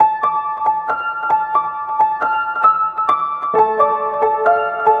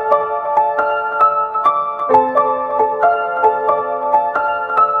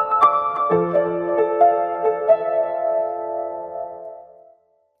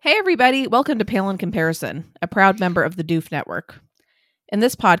Hey everybody, welcome to Pale in Comparison, a proud member of the Doof Network. In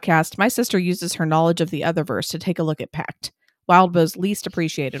this podcast, my sister uses her knowledge of the Otherverse to take a look at Pact, Wildbow's least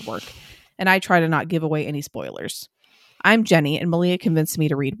appreciated work, and I try to not give away any spoilers. I'm Jenny, and Malia convinced me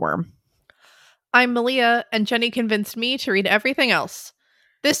to read Worm. I'm Malia, and Jenny convinced me to read everything else.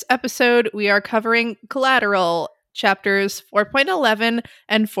 This episode, we are covering Collateral, chapters 4.11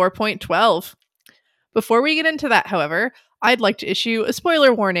 and 4.12. Before we get into that, however, I'd like to issue a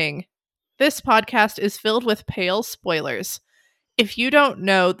spoiler warning. This podcast is filled with pale spoilers. If you don't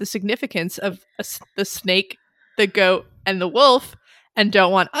know the significance of the snake, the goat, and the wolf, and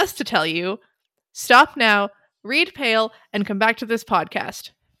don't want us to tell you, stop now, read Pale, and come back to this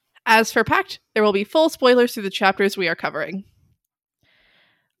podcast. As for Pact, there will be full spoilers through the chapters we are covering.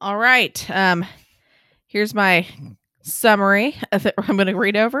 All right. Here's my summary that I'm going to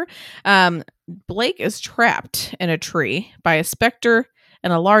read over. Blake is trapped in a tree by a specter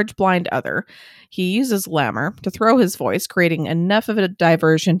and a large blind other. He uses glamour to throw his voice, creating enough of a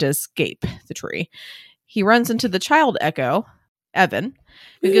diversion to escape the tree. He runs into the child echo, Evan,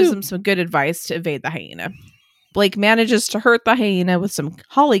 who gives him some good advice to evade the hyena. Blake manages to hurt the hyena with some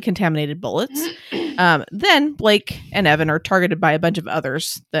Holly-contaminated bullets. Then Blake and Evan are targeted by a bunch of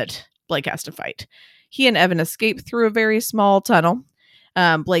others that Blake has to fight. He and Evan escape through a very small tunnel.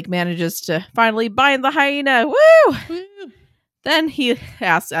 Blake manages to finally bind the hyena. Woo! Then he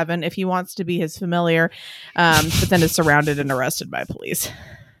asks Evan if he wants to be his familiar, but then is surrounded and arrested by police.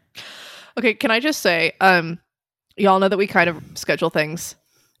 Okay, can I just say, y'all know that we kind of schedule things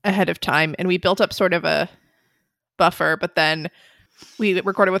ahead of time, and we built up sort of a buffer, but then we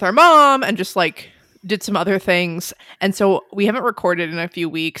recorded with our mom and just did some other things, and so we haven't recorded in a few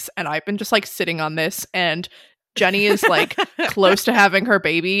weeks, and I've been just sitting on this, and Jenny is close to having her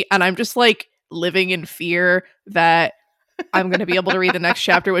baby, and I'm just living in fear that I'm going to be able to read the next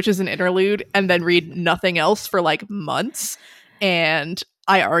chapter, which is an interlude, and then read nothing else for months, and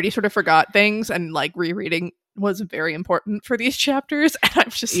I already sort of forgot things, and rereading was very important for these chapters, and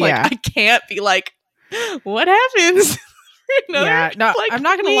I'm just I can't be what happens? I'm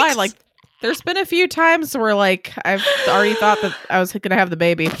not gonna lie, there's been a few times where I've already thought that I was gonna have the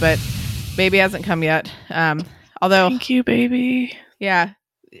baby, but baby hasn't come yet. Although thank you, baby. Yeah,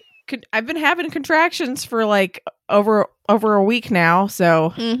 I've been having contractions for over a week now,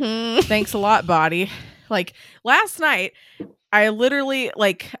 so thanks a lot, body. Last night I literally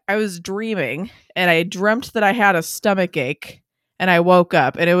I was dreaming and I dreamt that I had a stomach ache and I woke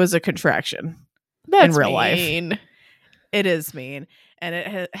up and it was a contraction. That's in real mean. life. It is mean. And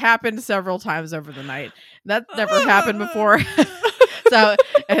it happened several times over the night. That never happened before. So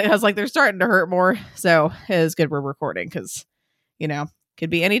I was they're starting to hurt more. So it is good we're recording because, could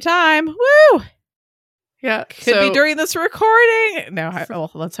be any time. Woo! Yeah. Could be during this recording. No,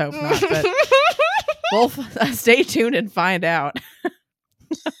 let's hope not. But we'll stay tuned and find out.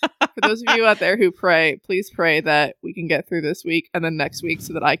 For those of you out there who pray, please pray that we can get through this week and then next week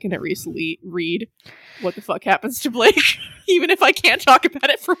so that I can at least read what the fuck happens to Blake, even if I can't talk about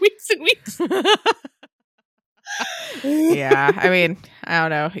it for weeks and weeks. Yeah, I mean, I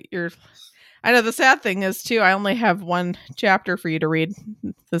don't know. I know the sad thing is, too, I only have one chapter for you to read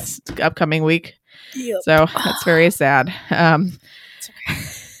this upcoming week. Yep. So that's very sad.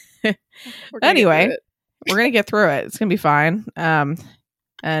 Anyway, we're going to get through it. It's going to be fine.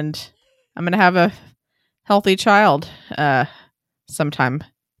 And I'm going to have a healthy child sometime,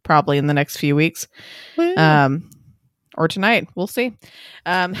 probably in the next few weeks. Or tonight. We'll see.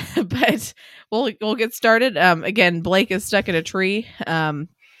 But we'll get started. Again, Blake is stuck in a tree.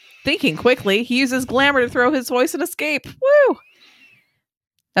 Thinking quickly, he uses glamour to throw his voice and escape. Woo!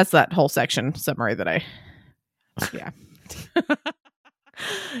 That's that whole section summary that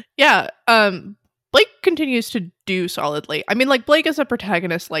Yeah. Blake continues to do solidly. I mean, Blake as a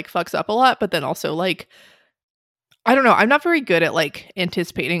protagonist, fucks up a lot, but then also, I don't know. I'm not very good at,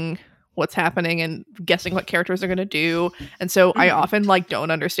 anticipating what's happening and guessing what characters are going to do. And so I often,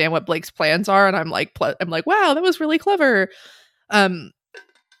 don't understand what Blake's plans are. And I'm like, wow, that was really clever. And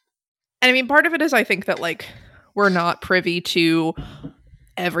I mean, part of it is I think that, we're not privy to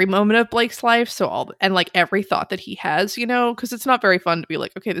every moment of Blake's life, so every thought that he has, because it's not very fun to be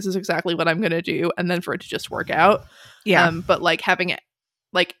okay, this is exactly what I'm gonna do, and then for it to just work out. But having it,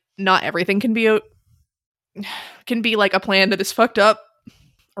 not everything can be a plan that is fucked up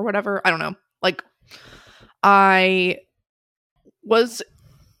or whatever. I don't know. I was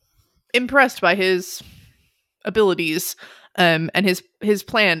impressed by his abilities and his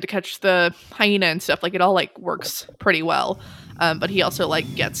plan to catch the hyena and stuff. It all works pretty well. But he also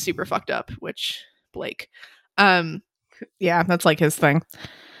gets super fucked up, which Blake. Yeah, that's his thing.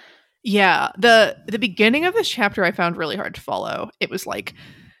 Yeah, the beginning of this chapter I found really hard to follow. It was like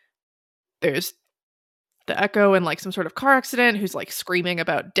there's the Echo in like some sort of car accident who's like screaming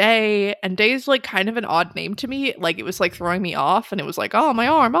about Day, and Day's like kind of an odd name to me. Like it was like throwing me off, and it was like, oh, my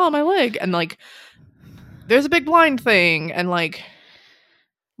arm, oh, my leg, and like there's a big blind thing, and like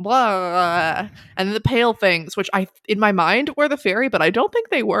blah, and then the pale things, which I in my mind were the fairy, but I don't think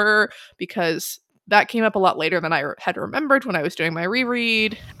they were, because that came up a lot later than I had remembered when I was doing my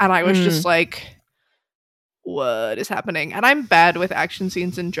reread, and I was just like, what is happening? And I'm bad with action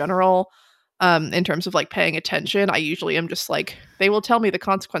scenes in general. In terms of like paying attention, I usually am just like, they will tell me the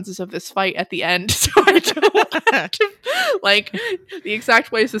consequences of this fight at the end, so I don't have to, like, the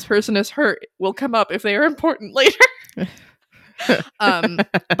exact ways this person is hurt will come up if they are important later. But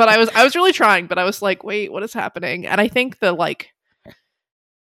I was really trying, but I was like, wait, what is happening? And I think the like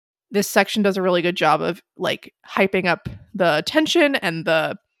this section does a really good job of like hyping up the tension and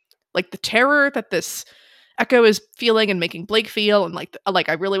the like the terror that this Echo is feeling and making Blake feel, and like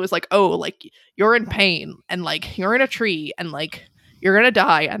I really was like, oh, like you're in pain, and like you're in a tree, and like you're gonna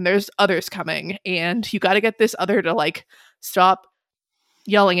die, and there's others coming, and you got to get this other to like stop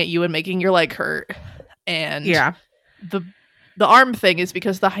yelling at you and making your leg hurt. And Yeah. the arm thing is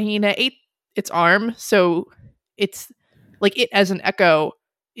because the hyena ate its arm, so it's like it as an Echo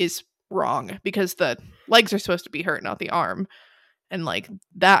is wrong because the legs are supposed to be hurt, not the arm. And like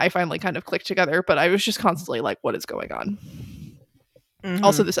that I finally kind of clicked together, but I was just constantly like, what is going on? Mhm.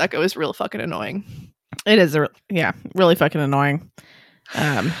 Also, this Echo is real fucking annoying. It is really fucking annoying.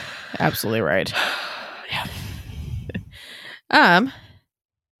 Absolutely right. Yeah.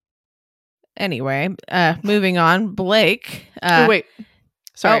 Anyway, moving on, Blake. Oh, wait.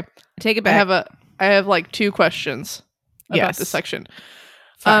 Sorry. Take it back. I have like 2 questions about this section.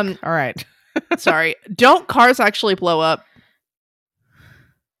 Fuck. All right. Sorry. Don't cars actually blow up?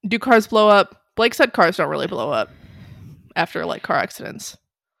 Do cars blow up? Blake said cars don't really blow up after like car accidents.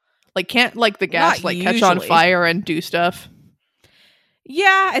 Like can't like the gas Not like catch on usually. fire and do stuff?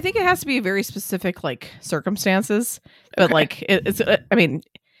 Yeah, I think it has to be very specific like circumstances. But Okay. like it's I mean,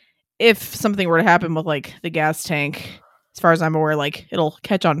 if something were to happen with like the gas tank, as far as I'm aware, like it'll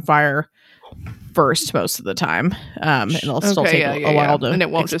catch on fire first most of the time. And it'll still take a while to and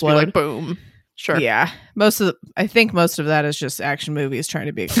it won't explode. just be like boom. Sure. Yeah, I think most of that is just action movies trying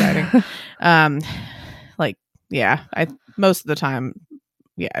to be exciting. Most of the time,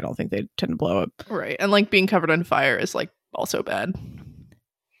 I don't think they tend to blow up. Right. And like being covered in fire is like also bad.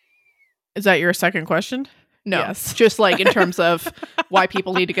 Is that your second question? No. Yes. Just like in terms of why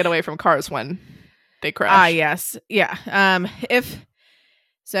people need to get away from cars when they crash. Yes. Yeah. If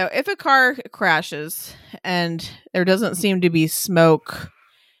a car crashes and there doesn't seem to be smoke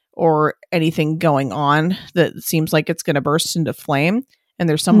or anything going on that seems like it's going to burst into flame, and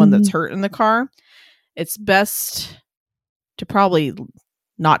there's someone that's hurt in the car, it's best to probably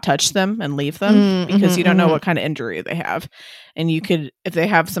not touch them and leave them because you don't know what kind of injury they have. And you could, if they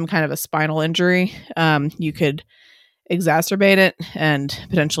have some kind of a spinal injury, you could exacerbate it and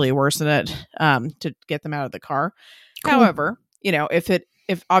potentially worsen it to get them out of the car. Cool. However,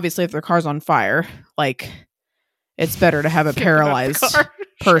 if obviously if their car's on fire, like it's better to have a paralyzed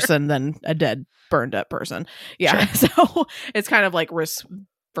person than a dead, burned up person. Yeah. Sure. So it's kind of like risk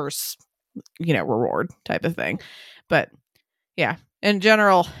versus, reward type of thing. But yeah, in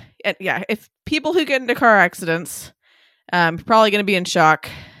general, if people who get into car accidents, you're probably going to be in shock.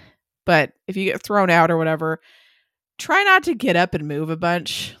 But if you get thrown out or whatever, try not to get up and move a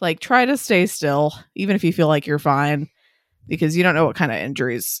bunch. Like try to stay still, even if you feel like you're fine, because you don't know what kind of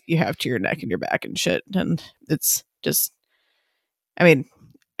injuries you have to your neck and your back and shit. And it's just,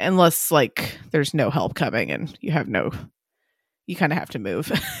 unless like there's no help coming and you kind of have to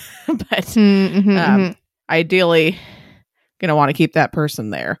move. But ideally gonna want to keep that person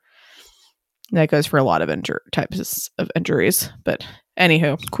there. That goes for a lot of types of injuries. But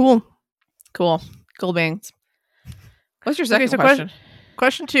anywho, cool beans. What's your second question?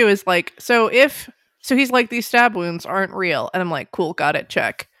 Question 2 is like, so he's like, these stab wounds aren't real, and I'm like, cool, got it,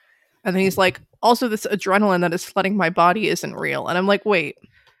 check. And then he's like, also this adrenaline that is flooding my body isn't real, and I'm like, wait,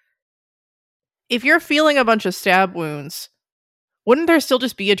 if you're feeling a bunch of stab wounds, wouldn't there still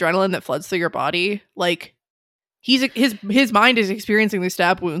just be adrenaline that floods through your body? Like his mind is experiencing these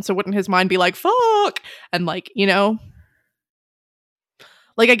stab wounds, so wouldn't his mind be like, fuck, and like,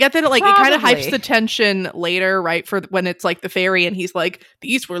 like I get that it kind of hypes the tension later, right, for when it's like the fairy and he's like,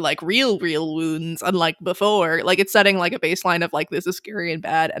 these were like real wounds unlike before, like it's setting like a baseline of like this is scary and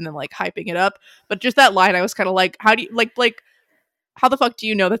bad and then like hyping it up. But just that line, I was kind of like, how do you like how the fuck do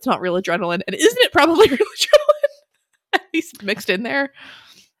you know that's not real adrenaline, and isn't it probably real adrenaline at least mixed in there?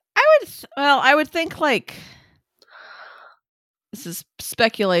 I would think like this is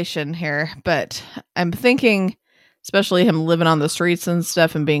speculation here, but I'm thinking, especially him living on the streets and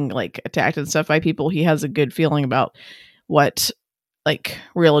stuff and being like attacked and stuff by people, he has a good feeling about what like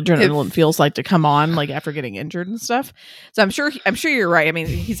real adrenaline feels like to come on like after getting injured and stuff. So I'm sure you're right. I mean,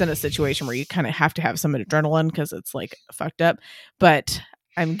 he's in a situation where you kind of have to have some adrenaline because it's like fucked up. But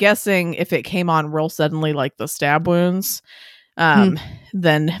I'm guessing if it came on real suddenly, like the stab wounds,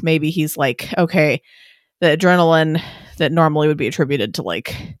 then maybe he's like, okay, the adrenaline that normally would be attributed to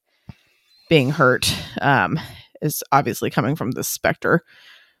like being hurt is obviously coming from the specter.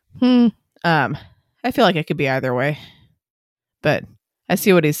 I feel like it could be either way, but I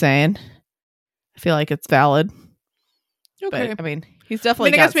see what he's saying. I feel like it's valid. Okay. But, I mean, he's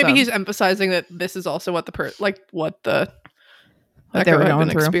definitely. I guess maybe he's emphasizing that this is also what what they were going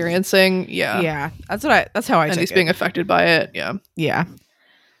through, experiencing. Yeah. That's how I took it. And he's being affected by it. Yeah.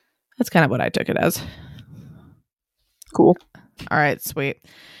 That's kind of what I took it as. Cool. All right, sweet.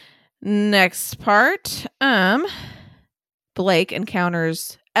 Next part. Blake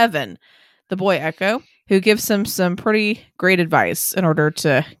encounters Evan, the boy Echo, who gives him some pretty great advice in order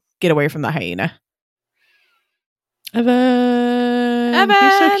to get away from the hyena. Evan.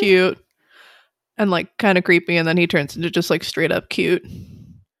 He's so cute. And like kind of creepy, and then he turns into just like straight up cute.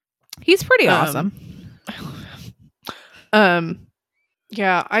 He's pretty awesome.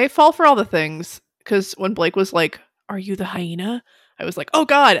 Yeah, I fall for all the things because when Blake was like, "Are you the hyena?" I was like, "Oh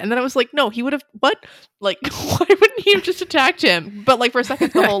God!" And then I was like, "No, he would have." What? Like, why wouldn't he have just attacked him? But like for a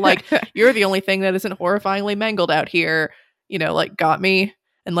second, the whole like, "You're the only thing that isn't horrifyingly mangled out here," like got me.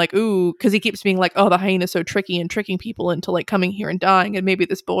 And like, ooh, because he keeps being like, "Oh, the hyena's so tricky and tricking people into like coming here and dying," and maybe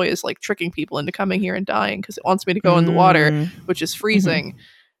this boy is like tricking people into coming here and dying because it wants me to go in the water, which is freezing.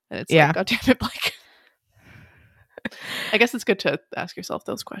 And it's like, God damn it, Blake. I guess it's good to ask yourself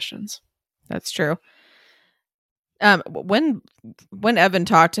those questions. That's true. When Evan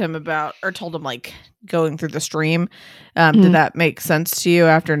talked to him about or told him like going through the stream, did that make sense to you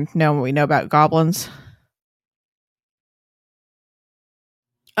after knowing what we know about goblins?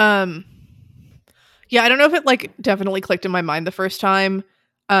 Yeah, I don't know if it like definitely clicked in my mind the first time.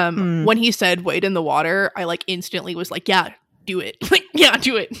 When he said wade in the water, I like instantly was like, yeah, do it. Like, yeah,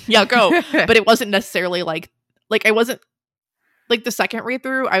 do it. Yeah, go. But it wasn't necessarily like I wasn't like the second read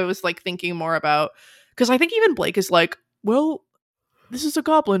through, I was like thinking more about, because I think even Blake is like, well, this is a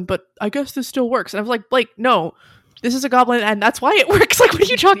goblin, but I guess this still works. And I was like, Blake, no, this is a goblin and that's why it works. Like, what are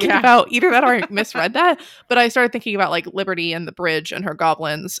you talking about? Either that or I misread that. But I started thinking about like Liberty and the bridge and her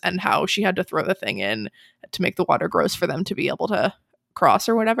goblins and how she had to throw the thing in to make the water gross for them to be able to cross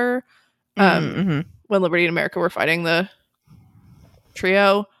or whatever. When Liberty and America were fighting the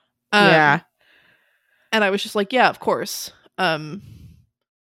trio. And I was just like, yeah, of course. That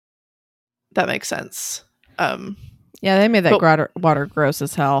makes sense. Yeah, they made that water gross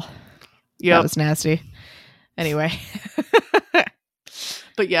as hell. Yeah, that was nasty. Anyway.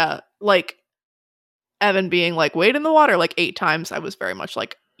 But yeah, like Evan being like, wade in the water like 8 times, I was very much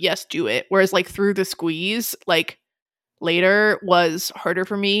like, yes, do it. Whereas like through the squeeze, like later was harder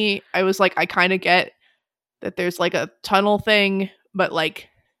for me. I was like, I kind of get that there's like a tunnel thing, but like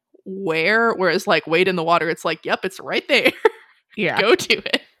where? Whereas like wade in the water, it's like, yep, it's right there. Yeah. Go to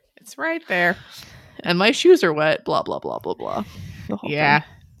it. It's right there. And my shoes are wet, blah, blah, blah, blah, blah. Yeah, thing.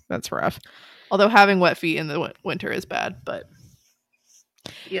 That's rough. Although having wet feet in the winter is bad, but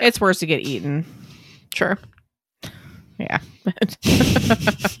yeah. It's worse to get eaten. Sure. Yeah.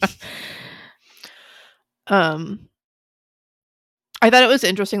 I thought it was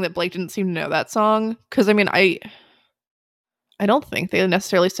interesting that Blake didn't seem to know that song. Because, I mean, I don't think they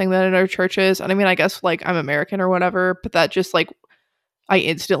necessarily sing that in our churches. And I mean, I guess, like, I'm American or whatever. But that just, like, I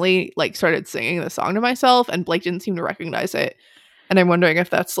instantly, like, started singing the song to myself. And Blake didn't seem to recognize it. And I'm wondering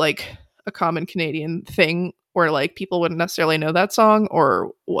if that's, like, a common Canadian thing where, like, people wouldn't necessarily know that song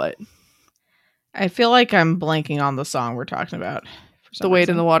or what. I feel like I'm blanking on the song we're talking about. The Wade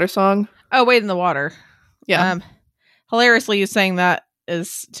in the Water song? Oh, Wade in the Water. Yeah. Hilariously, you saying that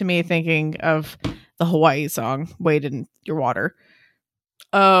is to me thinking of the Hawaii song, Wade in Your Water.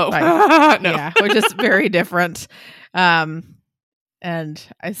 Oh, no. Yeah, which is very different. And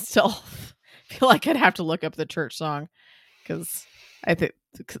I still feel like I'd have to look up the church song because I think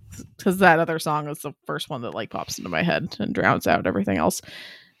because that other song is the first one that like pops into my head and drowns out everything else.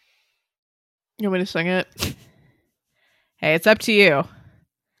 You want me to sing it? Hey, it's up to you.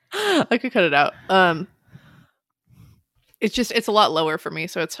 I could cut it out. It's a lot lower for me,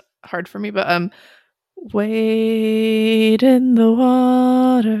 so it's hard for me. But wade in the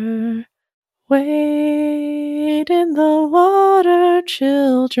water, Wade in the water,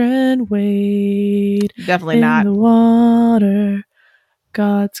 children, wade Definitely in not. the water.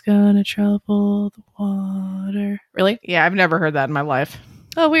 God's gonna trouble the water. Really? Yeah, I've never heard that in my life.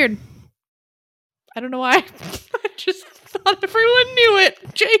 Oh, weird. I don't know why. I just thought everyone knew it.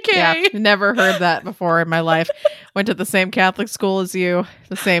 JK. Yeah, never heard that before in my life. Went to the same Catholic school as you,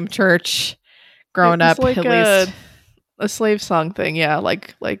 the same church growing It's up, like at least. a slave song thing, yeah,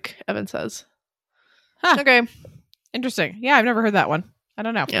 like Evan says. Huh. Okay. Interesting. Yeah, I've never heard that one. I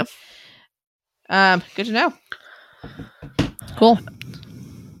don't know. Yeah. Good to know. Cool.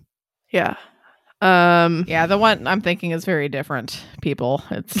 Yeah. Yeah, the one I'm thinking is very different, people.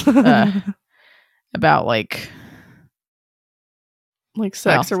 It's about like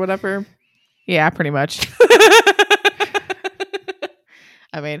sex or whatever. Yeah, pretty much.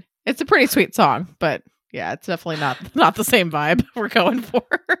 I mean, it's a pretty sweet song, but yeah, it's definitely not the same vibe we're going for.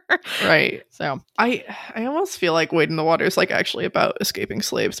 Right. So I almost feel like Wade in the Water is like actually about escaping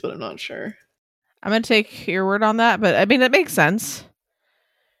slaves, but I'm not sure. I'm gonna take your word on that, but I mean it makes sense.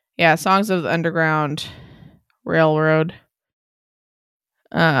 Yeah, Songs of the Underground Railroad.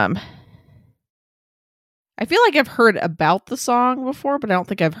 I feel like I've heard about the song before, but I don't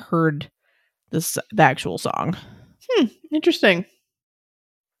think I've heard the actual song. Interesting.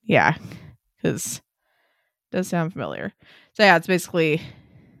 Yeah, because it does sound familiar. So yeah, it's basically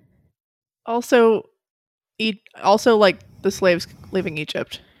Also like the slaves leaving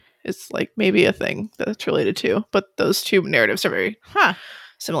Egypt is like maybe a thing that's related to, but those two narratives are very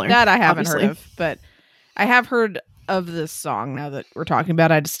similar. That I haven't obviously. heard of, but I have heard of this song now that we're talking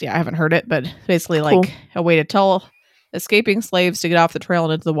about. I haven't heard it, but basically Cool. like a way to tell escaping slaves to get off the trail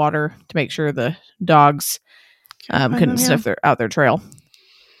and into the water to make sure the dogs couldn't sniff out their trail.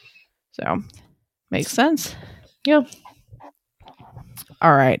 So makes sense. Yeah.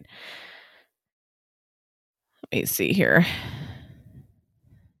 All right. Let me see here.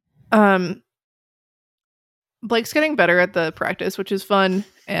 Blake's getting better at the practice, which is fun,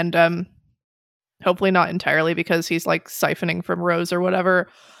 and hopefully not entirely because he's like siphoning from Rose or whatever.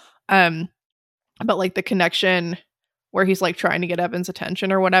 But like the connection where he's like trying to get Evan's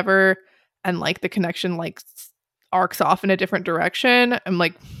attention or whatever, and like the connection like arcs off in a different direction. I'm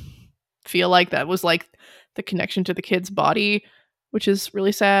like feel like that was like the connection to the kid's body, which is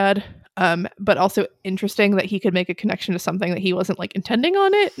really sad. But also interesting that he could make a connection to something that he wasn't like intending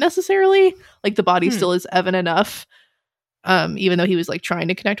on it necessarily. Like the body still is Evan enough, even though he was like trying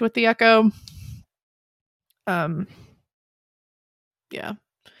to connect with the echo. Yeah.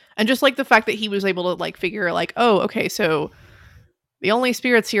 And just like the fact that he was able to like figure like, oh, okay, so the only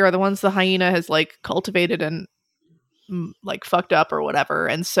spirits here are the ones the hyena has like cultivated and like fucked up or whatever.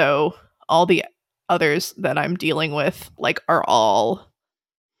 And so all the others that I'm dealing with like are all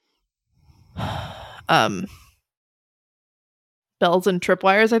bells and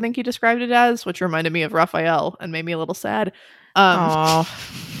tripwires, I think he described it as, which reminded me of Raphael and made me a little sad. But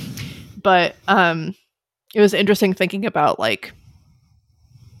it was interesting thinking about like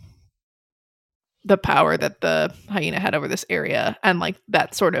the power that the hyena had over this area and like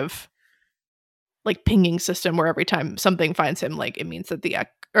that sort of like pinging system where every time something finds him, like it means that the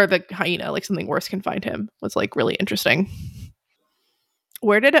hyena, like something worse can find him, was like really interesting.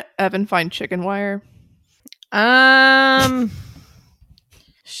 Where did Evan find chicken wire?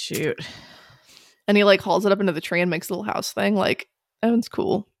 Shoot. And he like hauls it up into the tree and makes a little house thing. Like, Evan's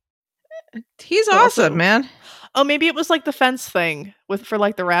cool. He's awesome, man. Oh, maybe it was like the fence thing for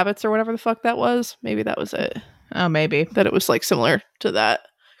like the rabbits or whatever the fuck that was. Maybe that was it. Oh, maybe. That it was like similar to that.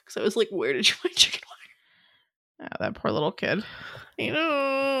 Because I was like, where did you find chicken wire? Oh, that poor little kid. You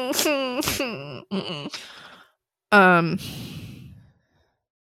know.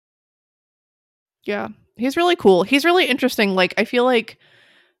 Yeah. He's really cool. He's really interesting. Like, I feel like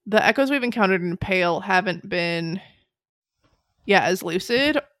the echoes we've encountered in Pale haven't been as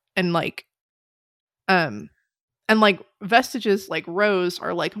lucid and like Vestiges like Rose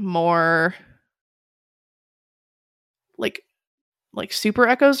are like more like super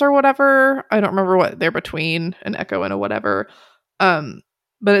echoes or whatever. I don't remember what they're between an echo and a whatever. But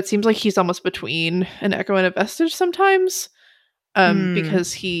it seems like he's almost between an echo and a vestige sometimes.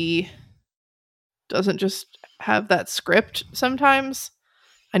 Because he doesn't just have that script sometimes.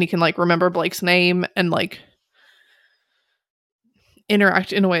 And he can like remember Blake's name and like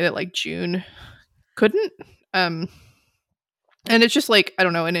interact in a way that like June couldn't. And it's just like, I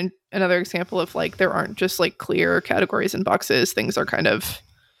don't know, and another example of like there aren't just like clear categories and boxes. Things are kind of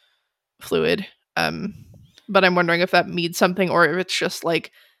fluid. But I'm wondering if that means something or if it's just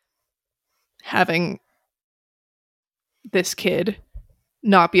like having this kid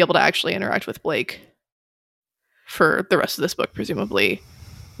not be able to actually interact with Blake for the rest of this book, presumably,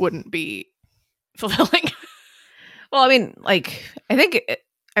 wouldn't be fulfilling. Well, I mean, like, I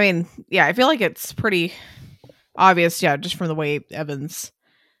feel like it's pretty obvious, yeah, just from the way Evans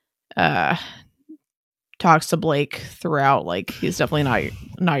talks to Blake throughout. Like, he's definitely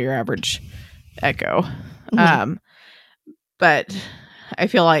not your average Echo. Mhm. But I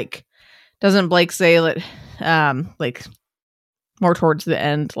feel like, doesn't Blake say that, like, more towards the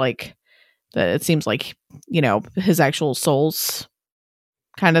end, like, that it seems like, his actual soul's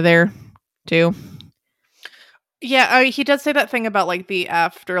kind of there too? Yeah, he does say that thing about like the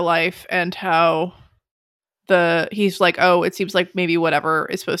afterlife and how he's like, oh, it seems like maybe whatever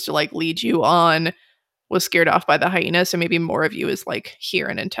is supposed to like lead you on was scared off by the hyena, so maybe more of you is like here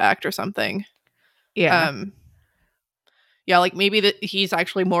and intact or something. Yeah. Yeah, like maybe that he's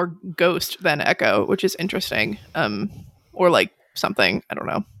actually more ghost than Echo, which is interesting. Or like something, I don't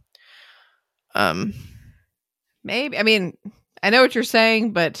know. Maybe. I mean, I know what you're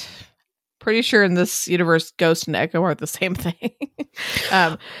saying, but pretty sure in this universe, Ghost and Echo are the same thing.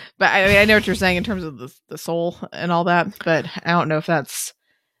 But I know what you're saying in terms of the soul and all that, but I don't know if that's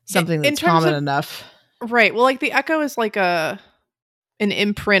something that's common enough. Right. Well, like the Echo is like an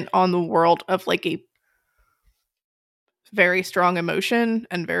imprint on the world of like a very strong emotion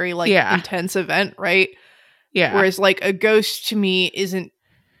and very like intense event, right? Yeah. Whereas like a ghost to me isn't,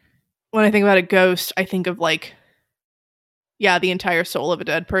 when I think about a ghost, I think of like, yeah, the entire soul of a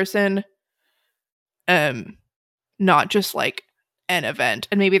dead person. Not just like an event.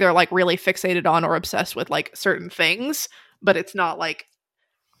 And maybe they're like really fixated on or obsessed with like certain things, but it's not like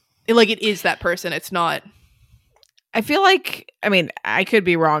it is that person. It's not. I feel like, I mean, I could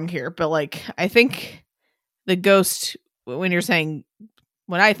be wrong here, but like, I think the ghost, when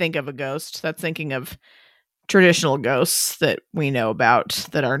I think of a ghost, that's thinking of traditional ghosts that we know about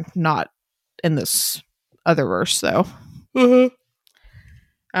that are not in this other verse, though.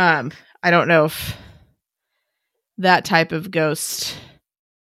 I don't know if that type of ghost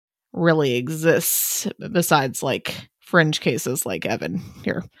really exists besides like fringe cases like Evan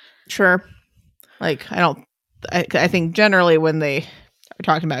here. Sure. Like, I think generally when they are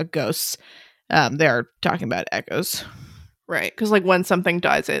talking about ghosts, they are talking about echoes. Right. Because like when something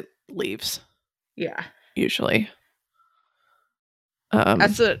dies, it leaves. Yeah. Usually.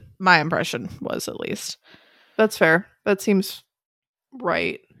 That's what my impression was, at least. That's fair. That seems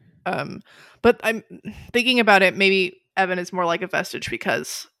right. But I'm thinking about it, maybe Evan is more like a vestige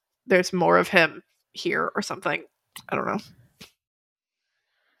because there's more of him here or something. I don't know.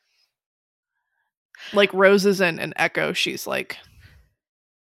 Like Rose is in an Echo, she's like,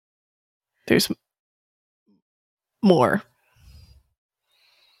 there's more.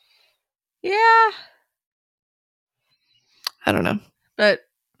 Yeah. I don't know. But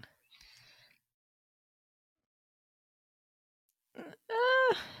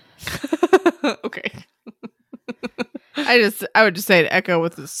okay. I would just say Echo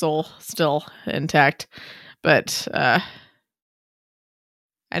with his soul still intact. But I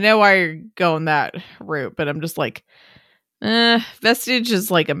know why you're going that route, but I'm just like, vestige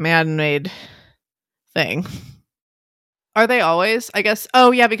is like a man-made thing. Are they always? I guess.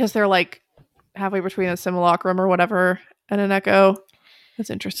 Oh yeah, because they're like halfway between a simulacrum or whatever and an Echo. That's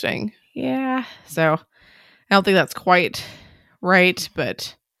interesting. Yeah. So I don't think that's quite right,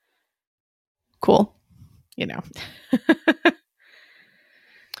 but cool. Yeah,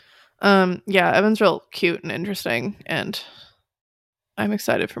 Evan's real cute and interesting, and I'm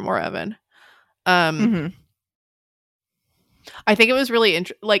excited for more Evan. I think it was really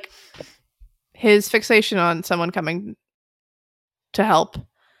like his fixation on someone coming to help,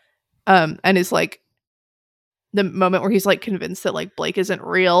 and is like the moment where he's like convinced that like Blake isn't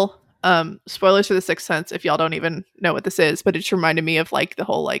real. Spoilers for The Sixth Sense if y'all don't even know what this is, but it just reminded me of like the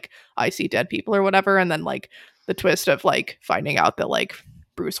whole like I see dead people or whatever, and then like the twist of like finding out that like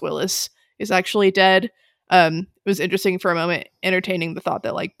Bruce Willis is actually dead. It was interesting for a moment, entertaining the thought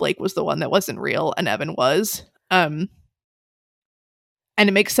that like Blake was the one that wasn't real and Evan was. And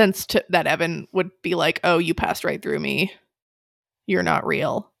it makes sense that Evan would be like, oh, you passed right through me, you're not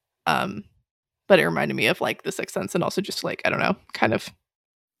real. But it reminded me of like The Sixth Sense, and also just like, I don't know, kind of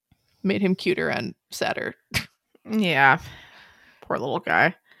made him cuter and sadder. Yeah. Poor little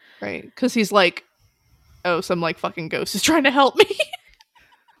guy. Right. Because he's like, oh, some like fucking ghost is trying to help me.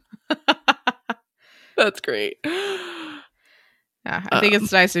 That's great. Yeah, I think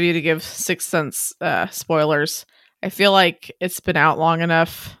it's nice of you to give Sixth Sense spoilers. I feel like it's been out long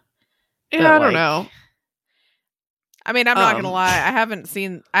enough. Yeah, I don't know. I mean, I'm not gonna lie. I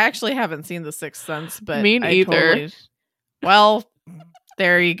actually haven't seen The Sixth Sense, but me neither. Well,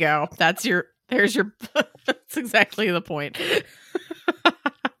 There you go. That's exactly the point.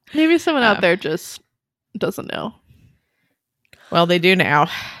 Maybe someone out there just doesn't know. Well, they do now.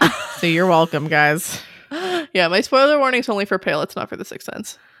 So you're welcome, guys. Yeah, my spoiler warning's only for Pale. It's not for The Sixth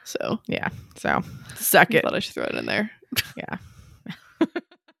Sense. So yeah. So suck it. I thought I should throw it in there. Yeah.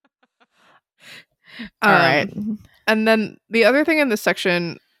 All right. And then the other thing in this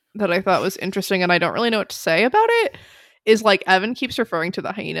section that I thought was interesting, and I don't really know what to say about it, is like Evan keeps referring to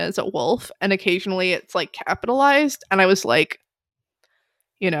the hyena as a wolf, and occasionally it's like capitalized. And I was like,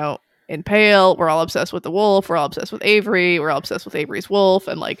 in Pale, we're all obsessed with the wolf, we're all obsessed with Avery, we're all obsessed with Avery's wolf,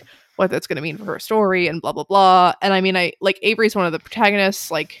 and like what that's going to mean for her story, and blah blah blah. And I mean, I like Avery's one of the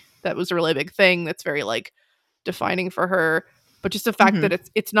protagonists, like that was a really big thing that's very like defining for her. But just the fact that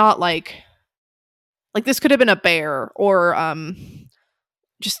it's not like this could have been a bear or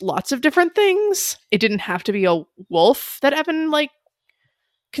just lots of different things. It didn't have to be a wolf that Evan like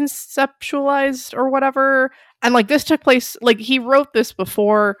conceptualized or whatever. And like this took place, like he wrote this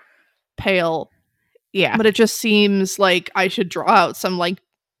before Pale. Yeah. But it just seems like I should draw out some like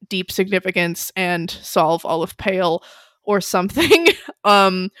deep significance and solve all of Pale or something.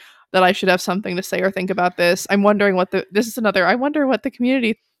 That I should have something to say or think about this. I'm wondering I wonder what the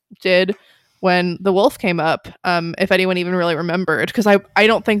community did when the wolf came up, if anyone even really remembered, because I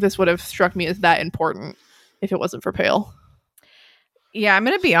don't think this would have struck me as that important if it wasn't for Pale. Yeah, I'm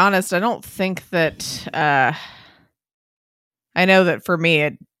going to be honest. I don't think that, I know that for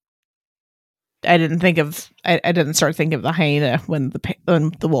me, I didn't start thinking of the hyena when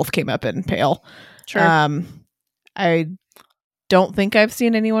the wolf came up in Pale. Sure. I don't think I've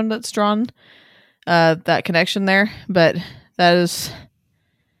seen anyone that's drawn that connection there, but that is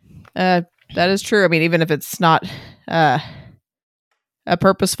true. I mean, even if it's not a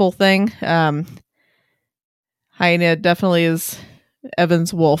purposeful thing, hyena definitely is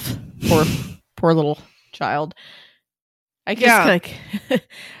Evan's wolf. Poor little child. I guess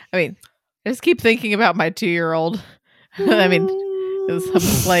I mean, I just keep thinking about my 2-year-old. I mean,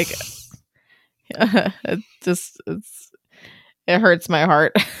 it's like it hurts my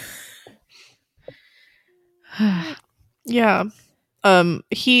heart. Yeah.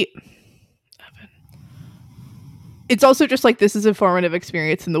 It's also just like this is a formative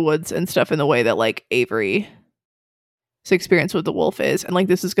experience in the woods and stuff in the way that like Avery's experience with the wolf is, and like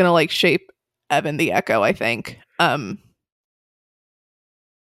this is gonna like shape Evan the Echo, I think.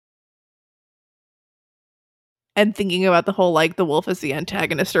 And thinking about the whole like the wolf as the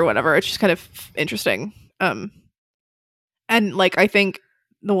antagonist or whatever, it's just kind of interesting. And like I think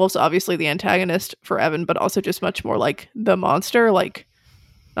the wolf's obviously the antagonist for Evan, but also just much more like the monster, like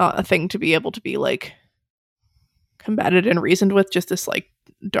not a thing to be able to be like combated and reasoned with, just this like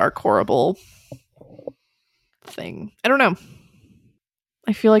dark, horrible thing. I don't know.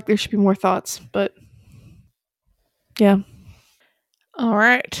 I feel like there should be more thoughts, but yeah. All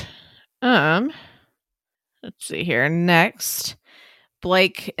right. Let's see here. Next,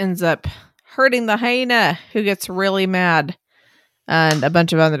 Blake ends up hurting the hyena, who gets really mad, and a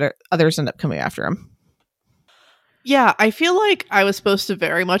bunch of others end up coming after him. Yeah, I feel like I was supposed to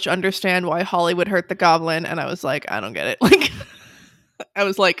very much understand why Holly would hurt the goblin, and I was like, I don't get it. Like, I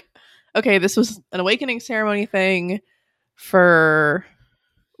was like, okay, this was an awakening ceremony thing for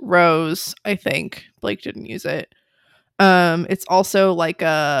Rose, I think. Blake didn't use it. It's also like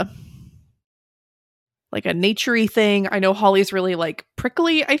a naturey thing. I know Holly's really like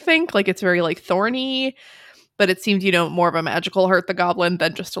prickly, I think. Like it's very like thorny, but it seemed, more of a magical hurt the goblin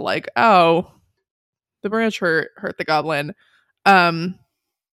than just to like, oh, the branch hurt the goblin. Like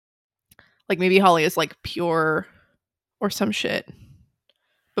maybe Holly is like pure or some shit.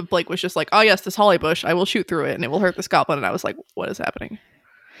 But Blake was just like, oh yes, this holly bush, I will shoot through it and it will hurt this goblin. And I was like, what is happening?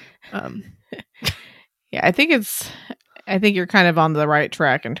 Yeah, I think you're kind of on the right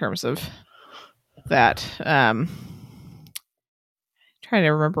track in terms of that. Trying to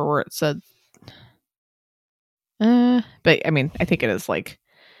remember where it said. But I mean, I think it is like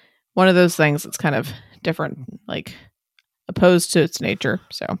one of those things that's kind of different, like opposed to its nature.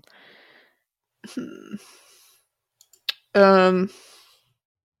 So, I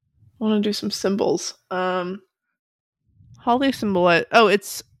want to do some symbols. Holly symbol. Oh,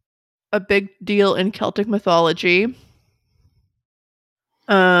 it's a big deal in Celtic mythology.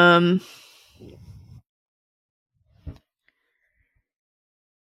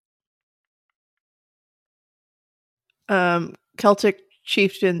 Celtic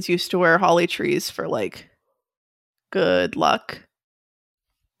chieftains used to wear holly trees for like good luck.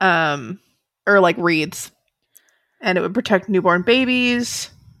 Or like wreaths. And it would protect newborn babies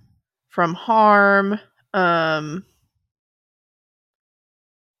from harm.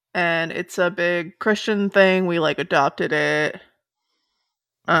 and it's a big Christian thing. We like adopted it.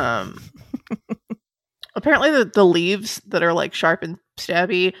 Apparently the leaves that are like sharp and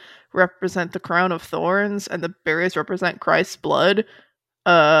stabby represent the crown of thorns, and the berries represent Christ's blood.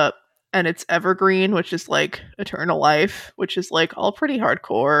 And it's evergreen, which is like eternal life, which is like all pretty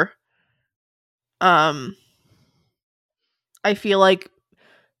hardcore. I feel like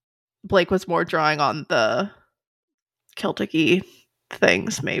Blake was more drawing on the Celtic-y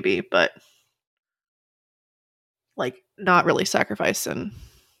things, maybe, but like not really sacrificing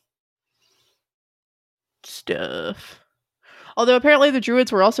stuff. Although apparently the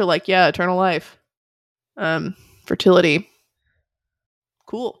druids were also like, yeah, eternal life. Fertility.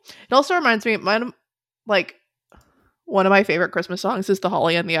 Cool. It also reminds me, one of my favorite Christmas songs is The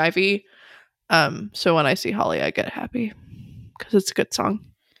Holly and the Ivy. So when I see Holly, I get happy because it's a good song.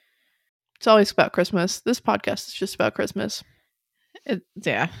 It's always about Christmas. This podcast is just about Christmas.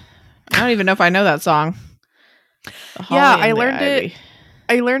 Yeah. I don't even know if I know that song. Yeah, I learned it.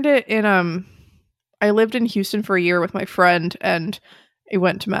 I learned it in I lived in Houston for a year with my friend, and I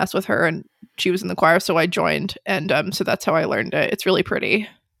went to mass with her, and she was in the choir, so I joined, and so that's how I learned it. It's really pretty.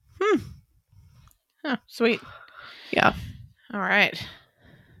 Oh, sweet. Yeah. All right.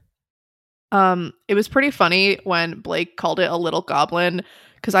 It was pretty funny when Blake called it a little goblin,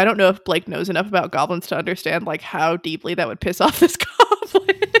 because I don't know if Blake knows enough about goblins to understand like how deeply that would piss off this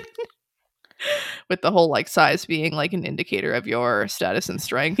goblin. With the whole like size being like an indicator of your status and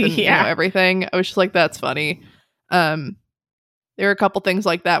strength and you know, everything. I was just like, that's funny. There are a couple things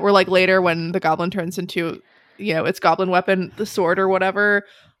like that where like later when the goblin turns into, you know, its goblin weapon, the sword or whatever,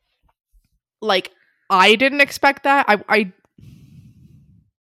 like I didn't expect that.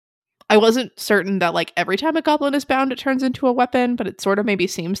 I wasn't certain that like every time a goblin is bound it turns into a weapon, but it sort of maybe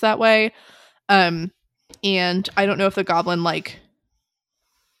seems that way. And I don't know if the goblin like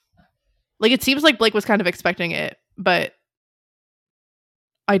it seems like Blake was kind of expecting it, but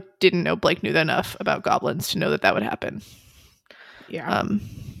I didn't know Blake knew enough about goblins to know that that would happen. Yeah.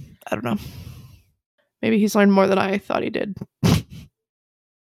 I don't know. Maybe he's learned more than I thought he did.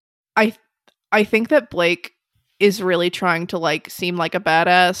 I think that Blake is really trying to like seem like a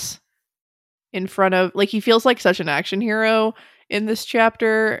badass in front of like he feels like such an action hero in this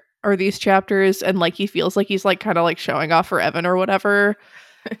chapter or these chapters, and like he feels like he's like kind of like showing off for Evan or whatever.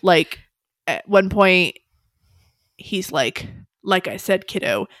 Like at one point he's like I said,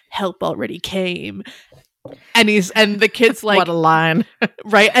 kiddo, help already came. And the kid's like, what a line.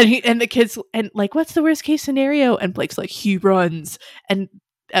 Right. And the kid's and like, what's the worst case scenario? And Blake's like, he runs. And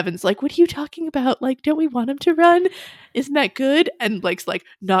Evan's like, what are you talking about? Like, don't we want him to run? Isn't that good? And Blake's like,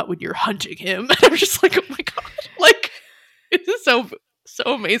 not when you're hunting him. And I'm just like, oh my God. Like, this is so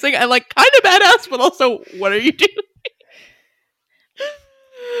amazing. And like kind of badass, but also what are you doing?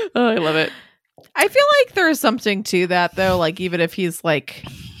 Oh, I love it. I feel like there's something to that though. Like even if he was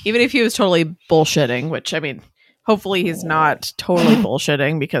totally bullshitting, which I mean, hopefully he's not totally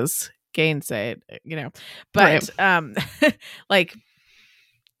bullshitting because gainsay it, you know. But right. Like,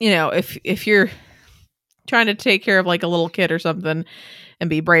 you know, if you're trying to take care of like a little kid or something and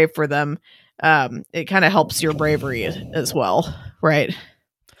be brave for them, it kind of helps your bravery as well, right?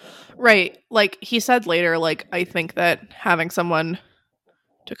 Right. Like he said later, like I think that having someone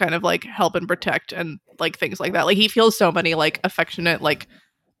to kind of like help and protect and like things like that, like he feels so many like affectionate, like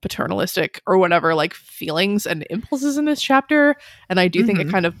paternalistic or whatever like feelings and impulses in this chapter, and I do think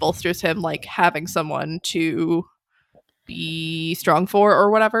it kind of bolsters him like having someone to be strong for or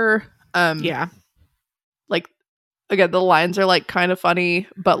whatever. Yeah, like again, the lines are like kind of funny,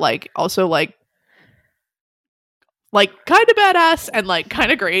 but like also like kind of badass and like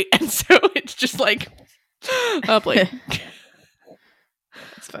kind of great, and so it's just like Blake.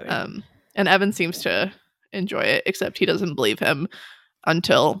 It's funny. And Evan seems to enjoy it, except he doesn't believe him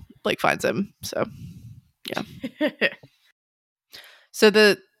until Blake finds him. So yeah. So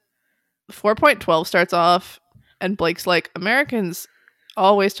the 4.12 starts off and Blake's like, Americans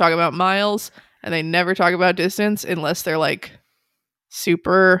always talk about miles and they never talk about distance unless they're like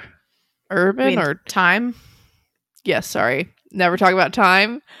super urban or time. Yes, sorry. Never talk about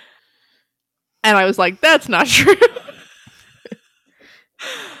time. And I was like, that's not true.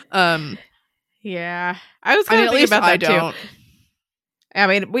 Yeah. I was kind of thinking about that too. I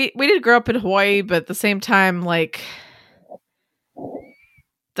mean, we did grow up in Hawaii, but at the same time, like,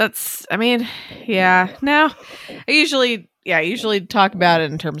 that's, I mean, yeah. No, I usually talk about it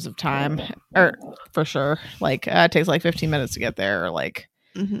in terms of time, or for sure. Like, it takes like 15 minutes to get there, or like.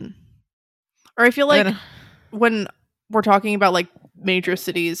 Mm-hmm. Or I feel like when we're talking about like major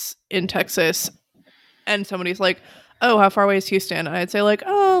cities in Texas, and somebody's like, oh, how far away is Houston? And I'd say like,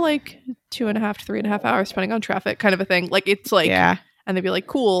 oh, like 2.5 to 3.5 hours, depending on traffic, kind of a thing. Like it's like, Yeah. and they'd be like,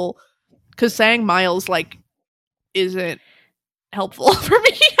 cool, because saying miles like isn't helpful for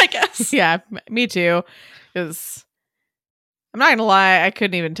me, I guess. Yeah, me too. Because I'm not gonna lie, I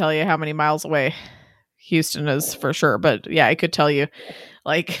couldn't even tell you how many miles away Houston is for sure. But yeah, I could tell you,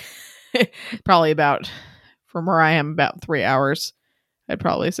 like, probably about from where I am about 3 hours. I'd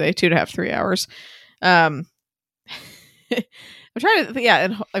probably say 2.5, 3 hours. I'm trying to, yeah,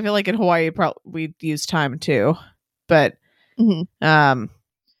 and I feel like in Hawaii, we use time too, but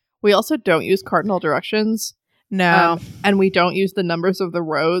we also don't use cardinal directions. No, and we don't use the numbers of the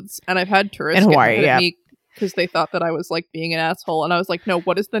roads. And I've had tourists in get Hawaii, mad at me because they thought that I was like being an asshole, and I was like, no,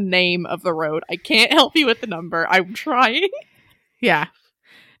 what is the name of the road? I can't help you with the number. I'm trying. Yeah.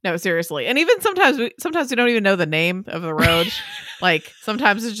 No, seriously. And even sometimes we don't even know the name of the road. Like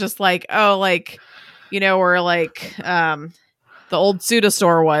sometimes it's just like, oh, like, you know, where like the old Suda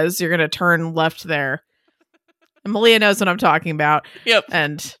store was, you're gonna turn left there. And Malia knows what I'm talking about. Yep.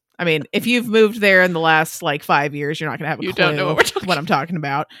 And I mean, if you've moved there in the last like 5 years, you're not gonna have a clue don't know what I'm talking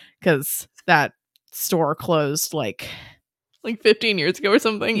about, because that store closed like 15 years ago or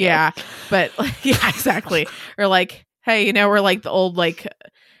something. Yeah. But like, yeah, exactly. Or like, hey, you know, we're like the old, like,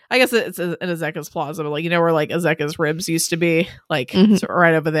 I guess it's in Azeka's Plaza, but like, you know, where like Azeka's Ribs used to be, like so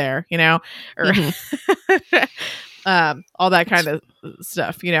right over there, you know, or all that kind of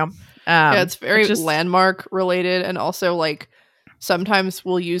stuff, you know. Yeah, it's very landmark related, and also like sometimes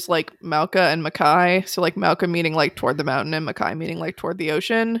we'll use like Mauka and Makai. So like Mauka meaning like toward the mountain and Makai meaning like toward the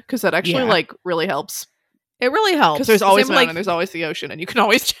ocean, because that actually like really helps. It really helps because there's always mountain, there's always the ocean, and you can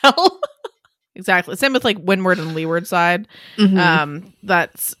always tell. Exactly. Same with like windward and leeward side.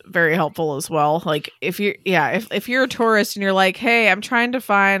 That's very helpful as well. Like if you're a tourist and you're like, hey, I'm trying to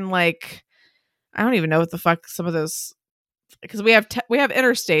find like, I don't even know what the fuck some of those, because we have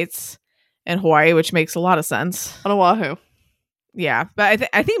interstates in Hawaii, which makes a lot of sense. On Oahu. Yeah, but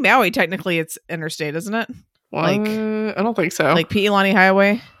I think Maui technically it's interstate, isn't it? Like I don't think so. Like Pi'ilani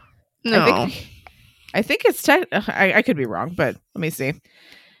Highway. No, I think it's I could be wrong, but let me see.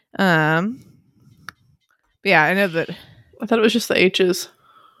 Yeah, I know that. I thought it was just the H's.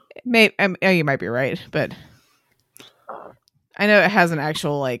 You might be right, but I know it has an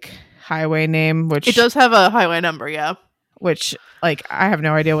actual like highway name, which it does have a highway number. Yeah, which like I have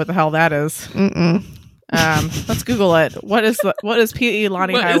no idea what the hell that is. Let's Google it. What is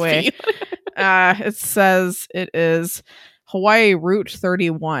Pi'ilani Highway? It says it is Hawaii Route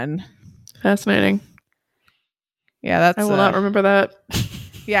 31. Fascinating. Yeah, that's. I will not remember that.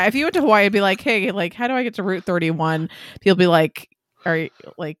 Yeah, if you went to Hawaii, it'd be like, hey, like, how do I get to Route 31? People be like, are you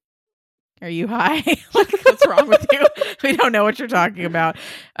high? Like, what's wrong with you? We don't know what you're talking about.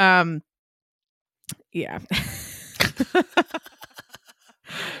 Yeah.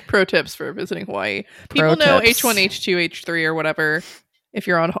 Pro tips for visiting Hawaii. People know H1, H2, H3 or whatever if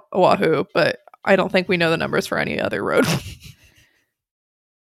you're on Oahu, but I don't think we know the numbers for any other road.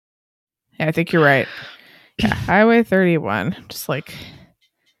 Yeah, I think you're right. Yeah, Highway 31. Just like,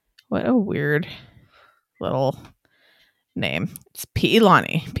 what a weird little name. It's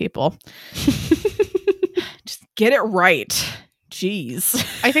Pi'ilani, people. Just get it right. Jeez.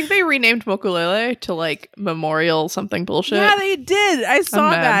 I think they renamed Mokulele to like Memorial something bullshit. Yeah, they did. I saw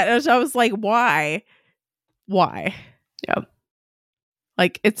that. And I was like, why? Why? Yeah.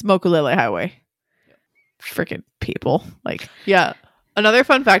 Like, it's Mokulele Highway. Freaking people. Like, yeah. Another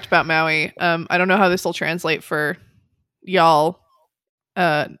fun fact about Maui. I don't know how this will translate for y'all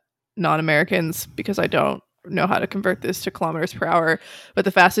non-Americans, because I don't know how to convert this to kilometers per hour, but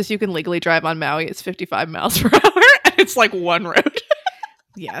the fastest you can legally drive on Maui is 55 miles per hour, and it's like one road.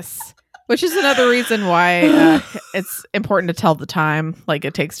 Yes. Which is another reason why it's important to tell the time like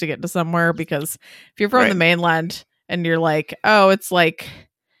it takes to get to somewhere, because if you're from the mainland and you're like, oh, it's like,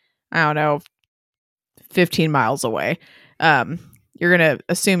 I don't know, 15 miles away, you're going to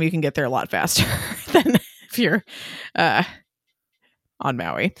assume you can get there a lot faster than if you're on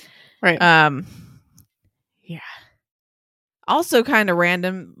Maui. Right. Yeah. Also kind of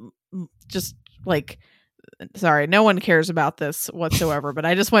random, just like, sorry, no one cares about this whatsoever, but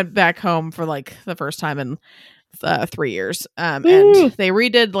I just went back home for like the first time in 3 years. And they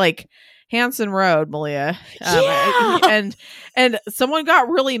redid like Hanson Road, Malia. And someone got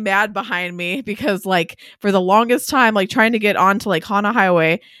really mad behind me because like for the longest time, like trying to get onto like Hana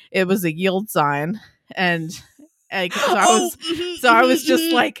Highway, it was a yield sign. And like, so I was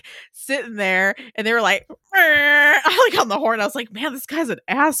just like sitting there, and they were like, like on the horn. I was like, man, this guy's an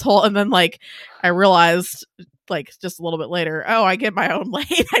asshole. And then like I realized like just a little bit later, oh, I get my own lane.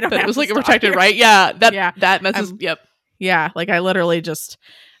 I don't have it was to like a stop protected here. right. Yeah. That messes. Yep. Yeah, like I literally just,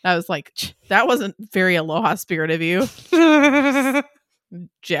 I was like, that wasn't very Aloha spirit of you,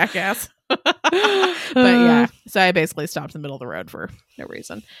 jackass. But yeah, so I basically stopped in the middle of the road for no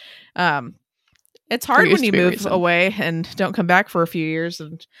reason. It's hard used when you to be a move reason. away and don't come back for a few years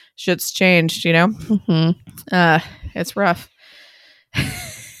and shit's changed, you know? Mm-hmm. It's rough.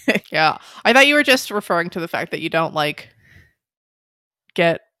 Yeah. I thought you were just referring to the fact that you don't like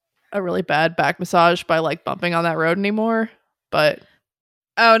get a really bad back massage by like bumping on that road anymore. But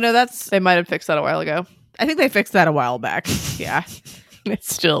Oh, no, that's, they might have fixed that a while ago. I think they fixed that a while back. Yeah.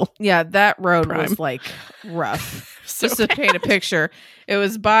 It's still Yeah, that road Prime. was like rough. so Just to paint a picture, it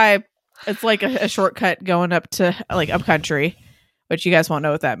was it's like a shortcut going up to like up country, which you guys won't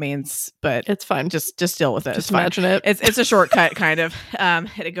know what that means, but it's fine. just deal with it. Just It's fine. imagine it. It's a shortcut kind of.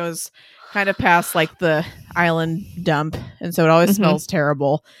 And it goes kind of past like the island dump, and so it always Mhm. smells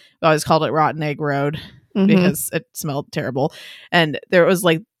terrible. We always called it Rotten Egg Road Mhm. because it smelled terrible. And there was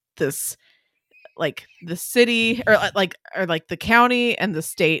like this, like the city or like the county and the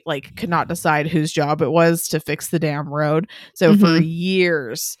state like could not decide whose job it was to fix the damn road. So for Mhm.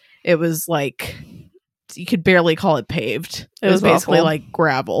 years it was like you could barely call it paved. It was was basically awful. like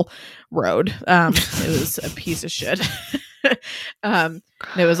gravel road. It was a piece of shit. And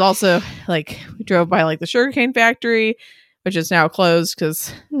it was also like we drove by like the sugarcane factory, which is now closed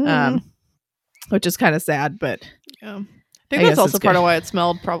because which is kind of sad, but Yeah. I I think guess that's also it's part good. of why it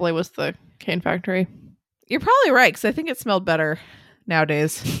smelled right was the cane factory. you're probably right because I think it smelled better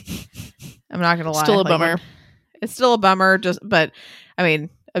nowadays. I'm not gonna lie. Still a Like, bummer. it's still a bummer, but I mean,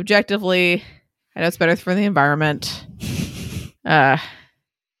 objectively, I know it's better for the environment. Because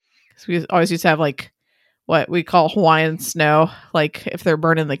we always used to have like what we call Hawaiian snow. Like if they're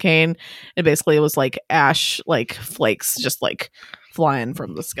burning the cane, it basically was like ash, like flakes, just like flying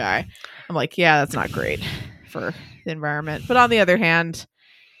from the sky. I'm like, yeah, that's not great for the environment. But on the other hand,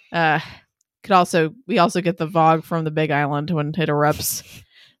 we also get the fog from the Big Island when it erupts.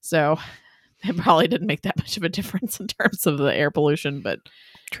 So it probably didn't make that much of a difference in terms of the air pollution, but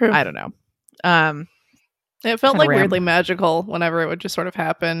True. I don't know. It felt kinda like ram- weirdly magical whenever it would just sort of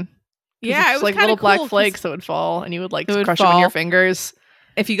happen. 'Cause Yeah, it's it was like kinda little black cool 'cause flakes that would fall, and you would like It would crush them in your fall. fingers.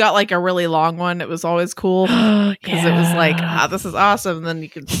 If you got like a really long one, it was always cool because it was like, this is awesome. And then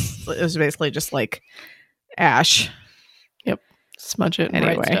it was basically just like ash. smudge it and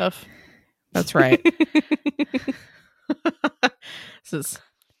Anyway. write stuff. That's right. This is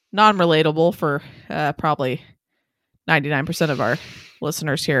non-relatable for probably 99% of our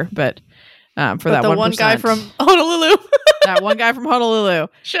listeners here, but for But that the 1%, one guy from Honolulu. that one guy from Honolulu,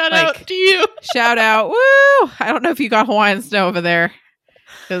 Shout Like- out to you. shout out! Woo! I don't know if you got Hawaiian snow over there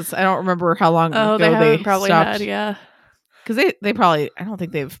because I don't remember how long Oh, ago they haven't probably stopped. had, yeah. Because they probably, I don't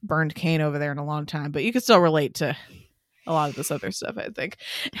think they've burned cane over there in a long time, but you can still relate to a lot of this other stuff, I think.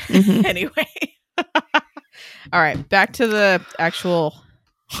 Mhm. Anyway. All right. Back to the actual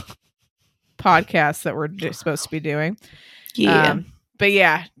podcast that we're supposed to be doing. But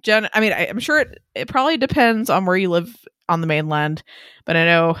yeah, Jen, I mean, I'm sure it probably depends on where you live on the mainland, but I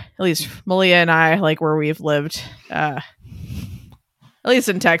know at least Malia and I, like where we've lived, at least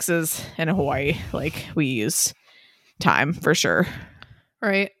in Texas and Hawaii, like we use time for sure.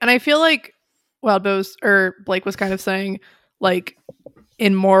 Right. And I feel like Blake was kind of saying, like,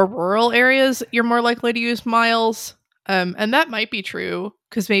 in more rural areas, you're more likely to use miles. And that might be true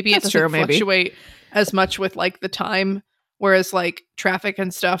because maybe it That's doesn't true, maybe. fluctuate as much with like the time, whereas like traffic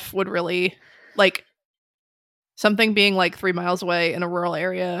and stuff would really like something being like 3 miles away in a rural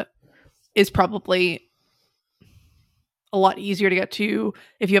area is probably a lot easier to get to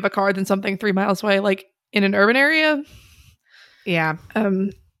if you have a car than something 3 miles away, like in an urban area. Yeah.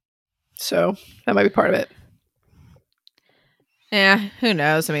 So that might be part of it. Yeah, who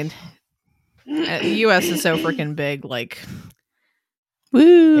knows? I mean, the U.S. is so freaking big. Like,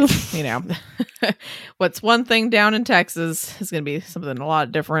 Woo! you know, what's one thing down in Texas is going to be something a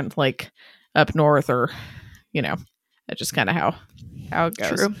lot different, like up north, or you know, that's just kind of how it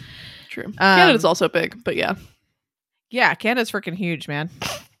goes. True. Canada's also big, but yeah. Yeah, Canada's freaking huge, man.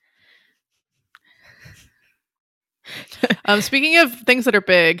 Speaking of things that are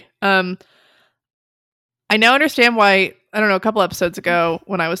big, I now understand why, I don't know, a couple episodes ago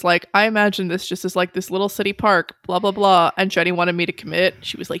when I was like, I imagine this just as like this little city park, blah, blah, blah. And Jenny wanted me to commit.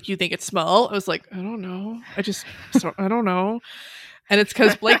 She was like, you think it's small? I was like, I don't know. I don't know. And it's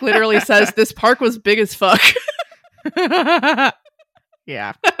because Blake literally says this park was big as fuck.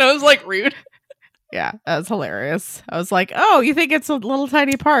 Yeah. And I was like, rude. Yeah, that was hilarious. I was like, oh, you think it's a little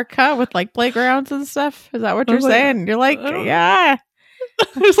tiny park, huh? With like playgrounds and stuff? Is that what I you're was like, saying? You're like, I don't know. yeah.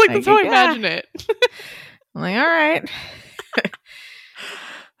 I was like, that's how I Yeah. imagine it. I'm like, all right.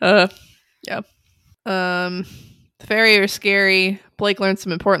 Yeah. The fairy are scary. Blake learned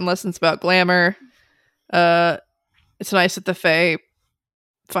some important lessons about glamour. It's nice that the fae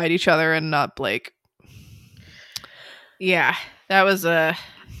fight each other and not Blake. Yeah, that was some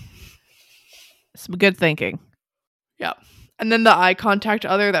good thinking. Yeah. And then the eye contact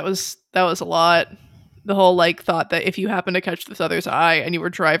other, that was a lot. The whole like thought that if you happen to catch this other's eye and you were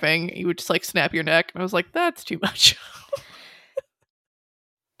driving, you would just like snap your neck. And I was like, that's too much.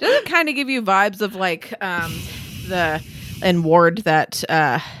 Does it kind of give you vibes of like the in Ward that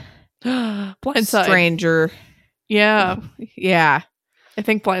Blindside stranger? Yeah. Yeah. I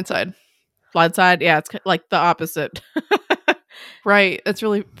think Blindside. Blindside? Yeah, it's like the opposite. Right. That's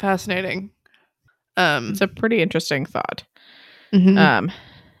really fascinating. It's a pretty interesting thought. Mm-hmm.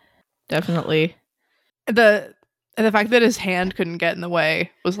 Definitely. The fact that his hand couldn't get in the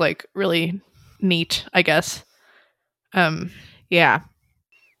way was like really neat, I guess. Yeah.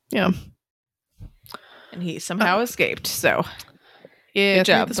 Yeah. And he somehow escaped. So yeah, good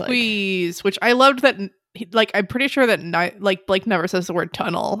job, the Blake. squeeze, which I loved that. Like, I'm pretty sure that like Blake never says the word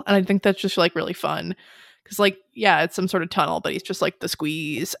tunnel, and I think that's just like really fun because, like, yeah, it's some sort of tunnel, but he's just like the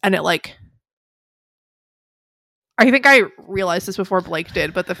squeeze, and it like. I think I realized this before Blake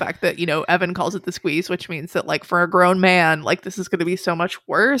did, but the fact that, you know, Evan calls it the squeeze, which means that like for a grown man, like this is going to be so much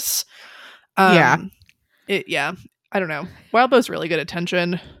worse. Yeah. I don't know. Wildbow's really good at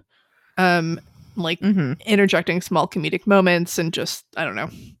tension. Like interjecting small comedic moments and just, I don't know.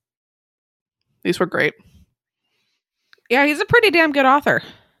 These were great. Yeah, he's a pretty damn good author.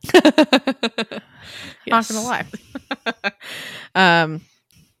 Not gonna lie.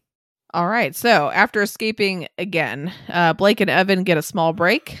 All right. So after escaping again, Blake and Evan get a small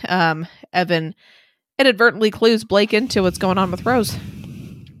break. Evan inadvertently clues Blake into what's going on with Rose.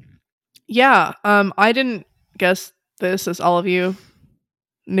 Yeah. I didn't guess this, as all of you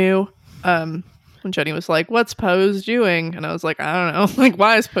knew. When Jenny was like, "What's Pose doing?" And I was like, "I don't know. Like,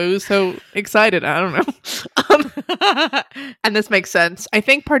 why is Pose so excited? I don't know." And this makes sense. I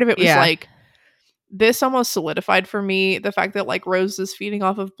think part of it was like, this almost solidified for me the fact that like Rose is feeding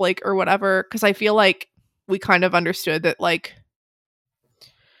off of Blake or whatever, because I feel like we kind of understood that, like,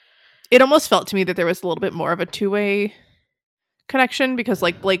 it almost felt to me that there was a little bit more of a two-way connection, because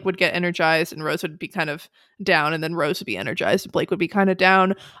like Blake would get energized and Rose would be kind of down, and then Rose would be energized and Blake would be kind of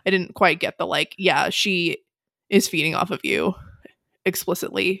down. I didn't quite get the like, yeah, she is feeding off of you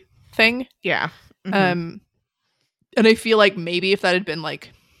explicitly thing. Yeah. And I feel like maybe if that had been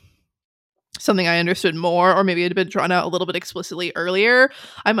like something I understood more, or maybe it had been drawn out a little bit explicitly earlier,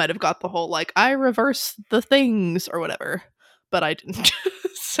 I might have got the whole like, I reverse the things or whatever, but I didn't.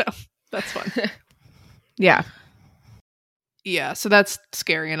 So that's fun. Yeah. Yeah, so that's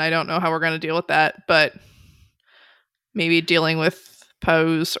scary, and I don't know how we're going to deal with that, but maybe dealing with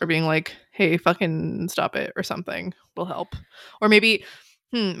Pose or being like, hey, fucking stop it or something will help. Or maybe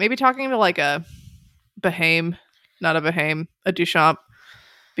talking to like a Bahame, not a Bahame, a Duchamp,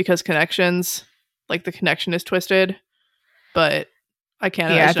 because connections, like the connection is twisted, but I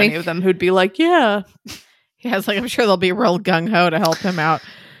can't imagine any of them who'd be like, yeah. Yeah, it's like, I'm sure they'll be real gung-ho to help him out.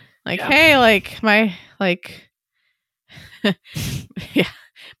 Like, hey, like, my, like... yeah,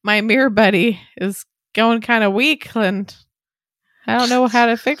 my mirror buddy is going kind of weak and I don't know how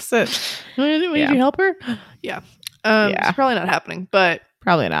to fix it. Did you help her? Yeah. It's probably not happening, but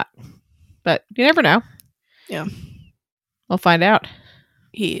probably not. But you never know. Yeah. We'll find out.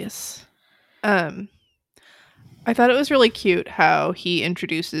 Yes. I thought it was really cute how he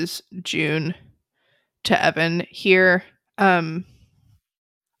introduces June to Evan here.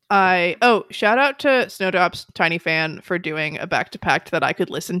 Shout out to Snowdrop's Tiny Fan for doing a back to pact that I could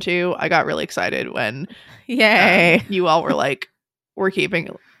listen to. I got really excited when you all were like, we're keeping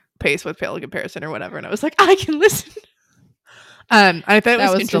pace with Pale in Comparison or whatever, and I was like, I can listen. I thought it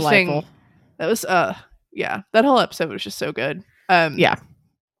was interesting. Delightful. That was that whole episode was just so good. Yeah.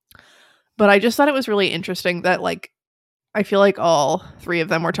 But I just thought it was really interesting that, like, I feel like all three of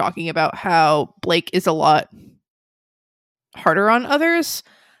them were talking about how Blake is a lot harder on others.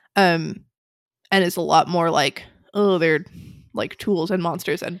 And it's a lot more like, oh, they're like tools and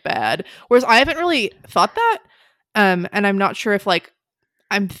monsters and bad. Whereas I haven't really thought that. And I'm not sure if like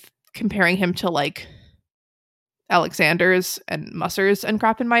I'm comparing him to like Alexander's and Musser's and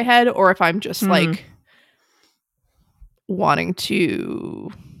crap in my head, or if I'm just like wanting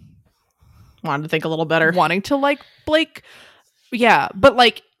to think a little better. Wanting to like Blake. Yeah. But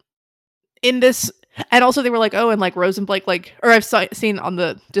like in this. And also they were like, oh, and like Rose and Blake, like, or I've seen on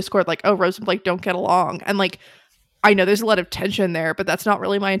the Discord, like, oh, Rose and Blake don't get along. And like, I know there's a lot of tension there, but that's not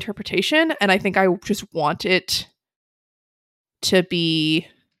really my interpretation. And I think I just want it to be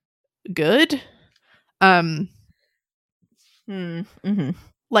good.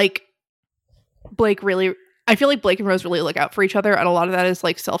 Like Blake really, I feel like Blake and Rose really look out for each other, and a lot of that is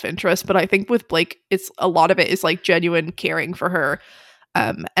like self-interest, but I think with Blake, it's a lot of it is like genuine caring for her.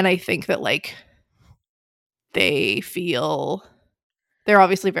 And I think that like they're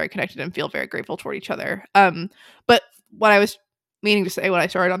obviously very connected and feel very grateful toward each other. But what I was meaning to say when I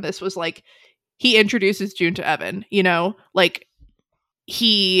started on this was like he introduces June to Evan, you know, like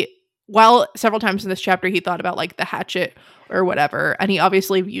while several times in this chapter he thought about like the hatchet or whatever, and he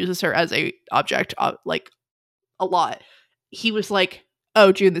obviously uses her as a object like a lot. He was like,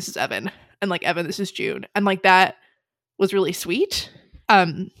 oh, June, this is Evan, and like Evan, this is June, and like that was really sweet.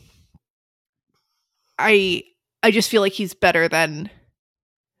 I just feel like he's better than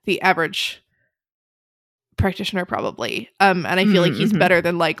the average practitioner probably. And I feel like he's better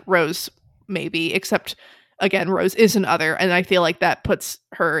than like Rose maybe, except again, Rose is an other, and I feel like that puts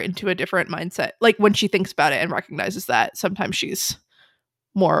her into a different mindset. Like when she thinks about it and recognizes that, sometimes she's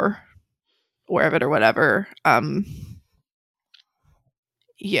more aware of it or whatever.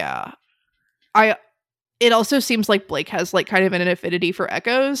 Yeah. It also seems like Blake has like kind of an affinity for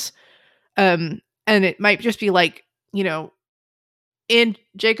echoes. And it might just be like, you know, in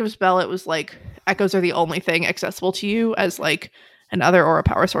Jacob's Bell, it was like echoes are the only thing accessible to you as like an other or a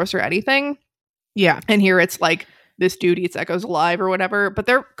power source or anything. Yeah. And here it's like this dude eats echoes alive or whatever. But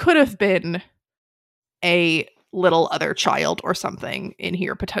there could have been a little other child or something in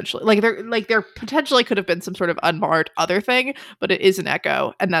here potentially. Like there potentially could have been some sort of unmarred other thing, but it is an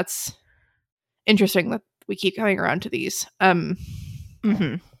echo. And that's interesting that we keep coming around to these.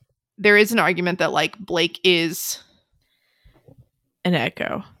 There is an argument that like Blake is an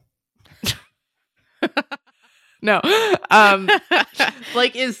echo. No.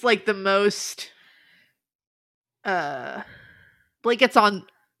 Blake is like the most Blake gets on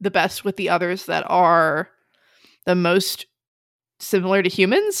the best with the others that are the most similar to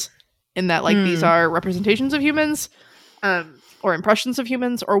humans, in that like these are representations of humans, or impressions of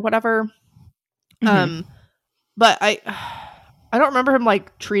humans or whatever. But I don't remember him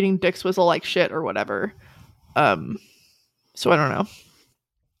like treating Dick Swizzle like shit or whatever. So I don't know.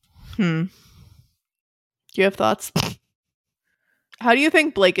 Do you have thoughts? How do you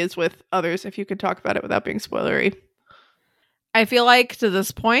think Blake is with others, if you could talk about it without being spoilery? I feel like to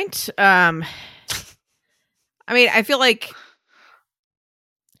this point, I mean, I feel like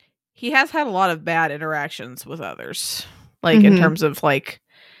he has had a lot of bad interactions with others. Like in terms of like,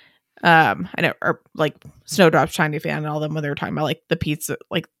 I know, or like Snowdrop's Shiny Fan and all them when they were talking about like the pizza,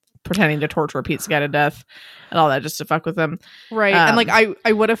 like pretending to torture a pizza guy to death and all that just to fuck with them. Right. And like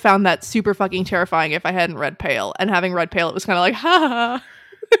I would have found that super fucking terrifying if I hadn't read Pale. And having read Pale, it was kind of like, ha.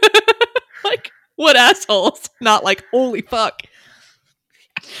 Like, what assholes? Not like, holy fuck.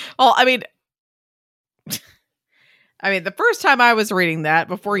 Well, I mean, the first time I was reading that,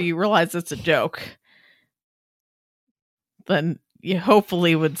 before you realize it's a joke, then you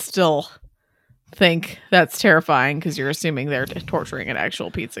hopefully would still think that's terrifying because you're assuming they're torturing an actual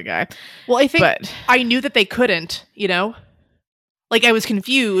pizza guy. Well, I knew that they couldn't, you know? Like, I was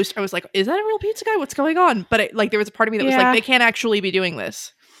confused. I was like, is that a real pizza guy? What's going on? But there was a part of me that was like, they can't actually be doing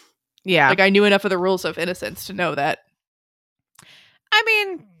this. Yeah. Like, I knew enough of the rules of innocence to know that. I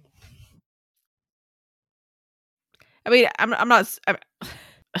mean, I'm not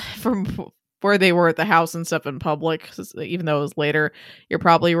from where they were at the house and stuff in public, even though it was later, you're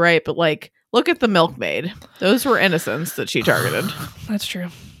probably right. But like, look at the milkmaid. Those were innocents that she targeted. That's true.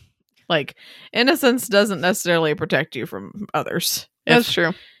 Like, innocence doesn't necessarily protect you from others. That's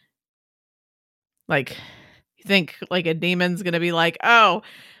true. Like, you think like a demon's going to be like, oh,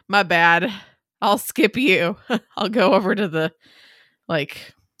 my bad. I'll skip you. I'll go over to the,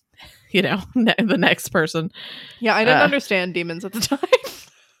 like, you know, the next person. Yeah, I didn't understand demons at the time.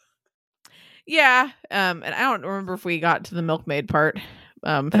 Yeah. And I don't remember if we got to the milkmaid part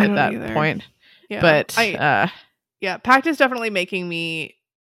at that point. Yeah. But yeah, Pact is definitely making me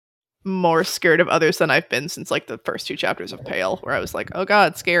more scared of others than I've been since like the first 2 chapters of Pale, where I was like, oh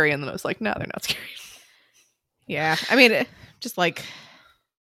god, scary, and then I was like, no, they're not scary. Yeah. I mean, just like,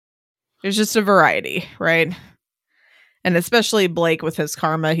 there's just a variety, right? And especially Blake with his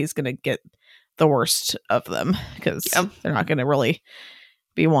karma, he's going to get the worst of them because they're not going to really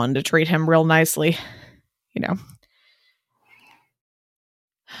be one to treat him real nicely, you know.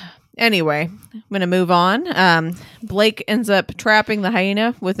 Anyway, I'm going to move on. Blake ends up trapping the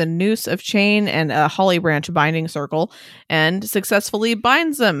hyena with a noose of chain and a holly branch binding circle and successfully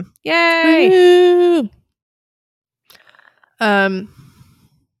binds them. Yay! Woo!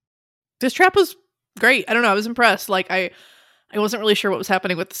 This trap was great. I don't know. I was impressed. Like I wasn't really sure what was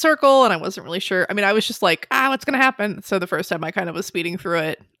happening with the circle, and I wasn't really sure. I mean, I was just like, what's gonna happen? So the first time I kind of was speeding through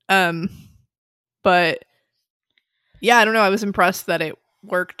it. But yeah, I don't know. I was impressed that it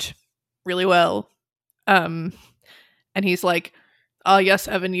worked really well. And he's like, yes,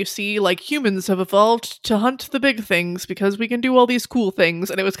 Evan, you see, like humans have evolved to hunt the big things because we can do all these cool things.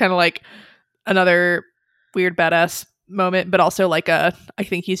 And it was kind of like another weird badass moment, but also like I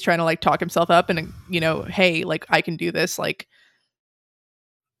think he's trying to like talk himself up and, you know, hey, like I can do this. Like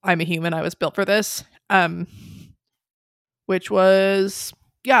I'm a human. I was built for this. Which was,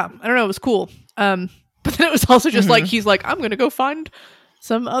 yeah, I don't know. It was cool. But then it was also just like, he's like, I'm going to go find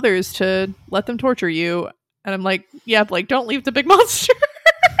some others to let them torture you. And I'm like, yeah, like, don't leave the big monster.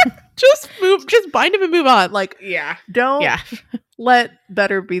 just bind him and move on. Like, Yeah. don't Yeah. let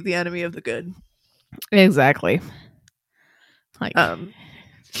better be the enemy of the good. Exactly. Like, I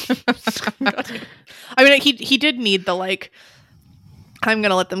mean, he did need the, like, I'm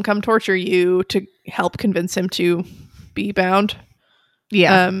going to let them come torture you to help convince him to be bound.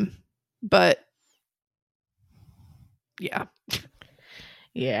 yeah. But yeah.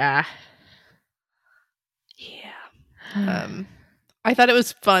 Yeah. I thought it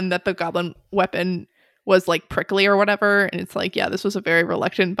was fun that the goblin weapon was like prickly or whatever, and it's like, yeah, this was a very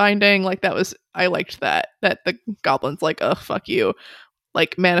reluctant binding. Like I liked that the goblin's like, oh fuck you,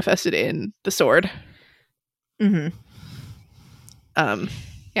 like manifested in the sword. Yeah, kind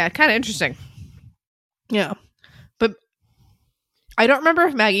of interesting. Yeah, but I don't remember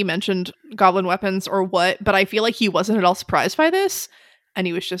if Maggie mentioned goblin weapons or what, but I feel like he wasn't at all surprised by this, and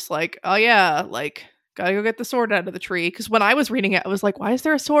he was just like, oh yeah, like gotta go get the sword out of the tree. Because when I was reading it, I was like, why is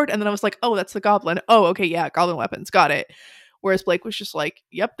there a sword? And then I was like, oh, that's the goblin. Oh, okay, yeah, goblin weapons, got it. Whereas Blake was just like,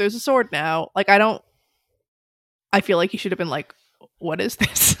 yep, there's a sword now. Like, I feel like he should have been like, what is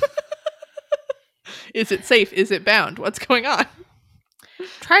this? Is it safe? Is it bound? What's going on?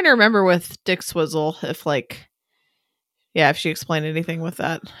 Trying to remember with Dick Swizzle if like, yeah, if she explained anything with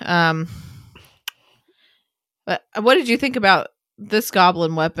that. But what did you think about this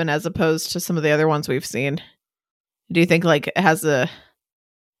goblin weapon as opposed to some of the other ones we've seen? Do you think like it has a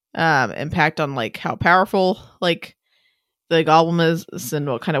impact on like how powerful like the goblin is and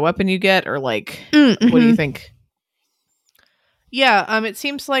what kind of weapon you get, or like what do you think? Yeah, it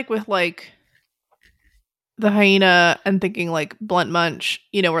seems like with like the hyena and thinking like Blunt Munch,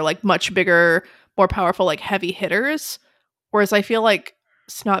 you know, were like much bigger, more powerful, like heavy hitters. Whereas I feel like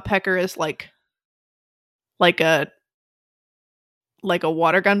Snotpecker is like a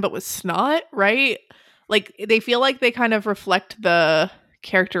water gun, but with snot, right? Like they feel like they kind of reflect the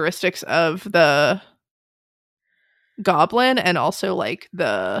characteristics of the goblin and also like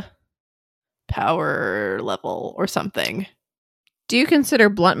the power level or something. Do you consider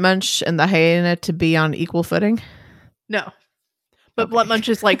Blunt Munch and the hyena to be on equal footing? No. But Okay. Blunt Munch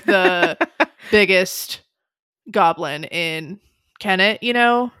is like the biggest goblin in Kennet, you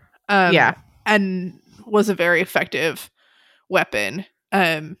know? Yeah. And was a very effective weapon.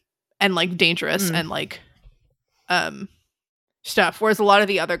 And like dangerous and like stuff. Whereas a lot of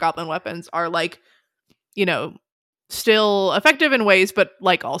the other goblin weapons are like, you know, still effective in ways, but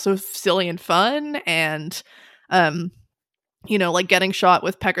like also silly and fun. And you know, like getting shot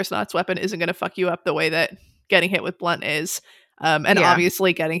with Peckersnot's weapon isn't going to fuck you up the way that getting hit with Blunt is. And Yeah.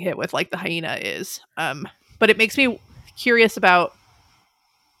 obviously getting hit with like the hyena is. But it makes me curious about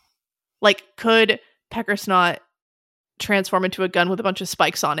like, could Peckersnot transform into a gun with a bunch of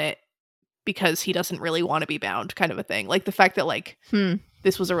spikes on it because he doesn't really want to be bound, kind of a thing. Like the fact that like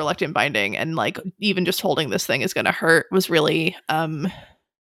this was a reluctant binding and like even just holding this thing is going to hurt was really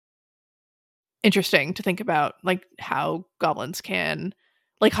interesting to think about, like how goblins can,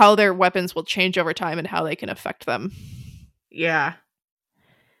 like how their weapons will change over time and how they can affect them. Yeah.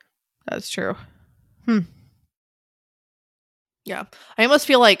 That's true. Yeah. I almost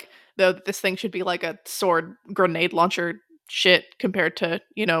feel like though this thing should be like a sword grenade launcher shit compared to,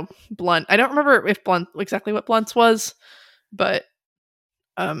 you know, Blunt. I don't remember if Blunt exactly what Blunt's was, but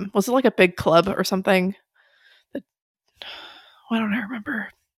was it like a big club or something? Why don't I remember?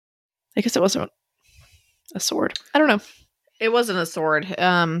 I guess it wasn't a sword. I don't know. It wasn't a sword. It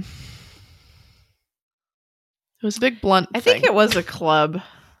was a big blunt. I think it was a club.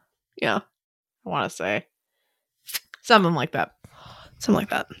 Yeah. I want to say something like that. Something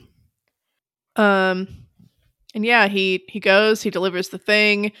like that. And yeah, he goes, he delivers the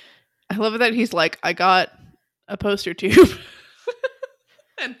thing. I love that he's like, I got a poster tube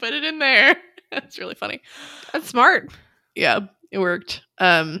and put it in there. That's really funny. That's smart. Yeah, it worked.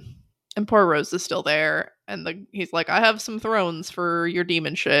 And poor Rose is still there. and he's like, I have some thrones for your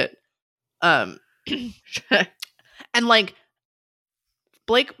demon shit. And like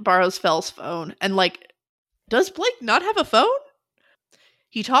Blake borrows Fel's phone, and like, does Blake not have a phone?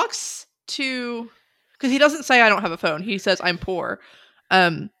 He talks to, because he doesn't say I don't have a phone. He says I'm poor.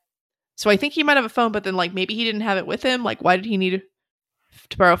 So I think he might have a phone, but then like maybe he didn't have it with him. Like, why did he need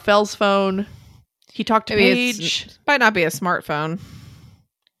to borrow Fel's phone? He talked to Paige. Might not be a smartphone.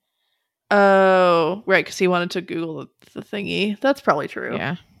 Oh, right, because he wanted to Google the thingy. That's probably true.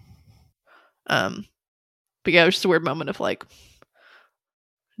 Yeah. But yeah, it was just a weird moment of like,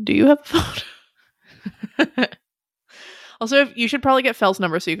 do you have a phone? Also, you should probably get Fel's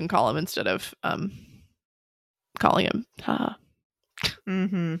number so you can call him instead of calling him.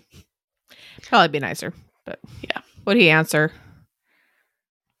 Mm-hmm. Probably be nicer, but yeah. Would he answer?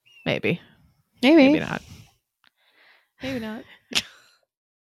 Maybe not. Maybe not.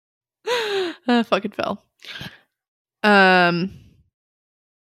 Fucking Fel.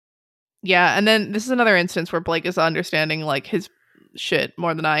 Yeah, and then this is another instance where Blake is understanding like his shit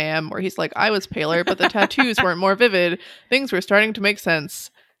more than I am, where he's like, I was paler, but the tattoos weren't more vivid. Things were starting to make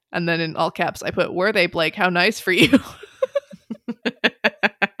sense. And then in all caps, I put, were they, Blake? How nice for you.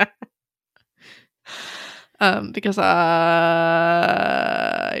 Because I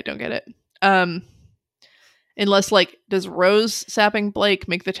don't get it. Unless like, does Rose sapping Blake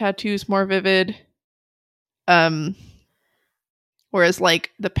make the tattoos more vivid? Whereas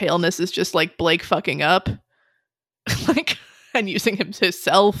like the paleness is just like Blake fucking up, like, and using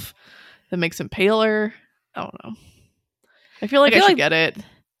himself that makes him paler. I don't know. I feel like I should get it.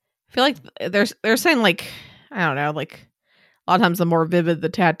 I feel like they're saying like, I don't know, like a lot of times the more vivid the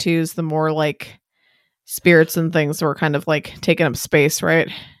tattoos, the more like spirits and things were kind of like taking up space, right?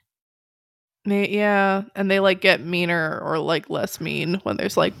 Yeah, and they like get meaner or like less mean when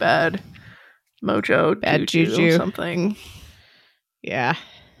there's like bad mojo, bad juju, something. Yeah,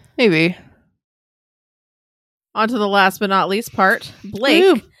 maybe. On to the last but not least part.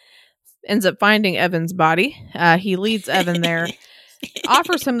 Blake ends up finding Evan's body. He leads Evan there,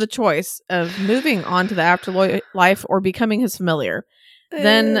 offers him the choice of moving on to the afterlife or becoming his familiar.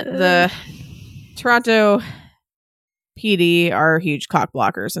 Then the Toronto PD are huge cock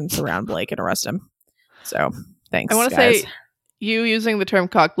blockers and surround Blake and arrest him. So, thanks, I want to say, you using the term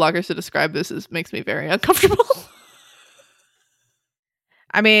cock blockers to describe this makes me very uncomfortable.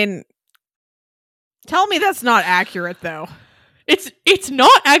 I mean, tell me that's not accurate, though. It's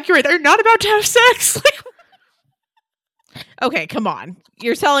not accurate. They're not about to have sex. Like, okay, come on.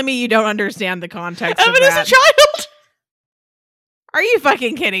 You're telling me you don't understand the context of Evan that. is a child. Are you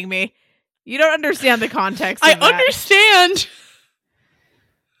fucking kidding me? You don't understand the context of that. I understand.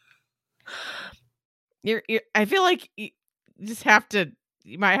 You're I feel like you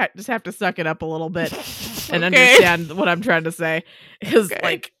might just have to suck it up a little bit and understand what I'm trying to say. Because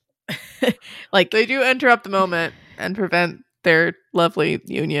like they do interrupt the moment and prevent their lovely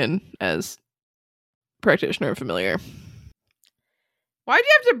union as practitioner familiar. Why'd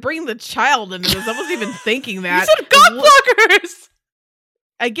you have to bring the child into this? I wasn't even thinking that. You said cock blockers!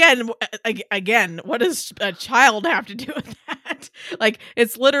 Again, what does a child have to do with that? Like,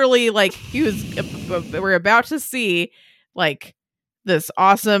 it's literally like we're about to see like this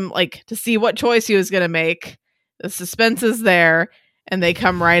awesome, like, to see what choice he was going to make. The suspense is there, and they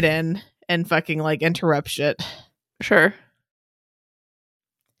come right in and fucking like interrupt shit. Sure.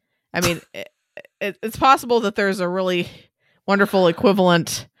 I mean, it's possible that there's a really wonderful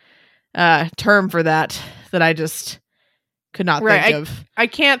equivalent term for that I just could not think of. I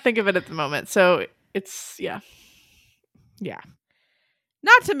can't think of it at the moment. So it's, yeah.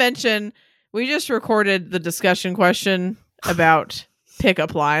 Not to mention, we just recorded the discussion question about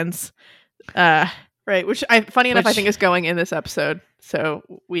pickup lines. Right, which funny enough, I think is going in this episode. So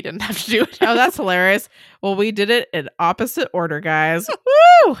we didn't have to do it. Oh, that's hilarious. Well, we did it in opposite order, guys.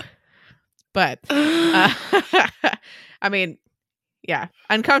 Woo! But, I mean, yeah,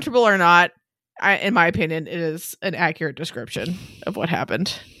 uncomfortable or not, in my opinion, it is an accurate description of what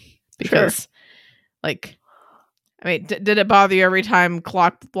happened. Because, like, I mean, did it bother you every time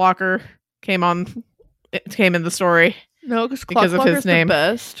Clock Blocker came in the story? No, because of his name. The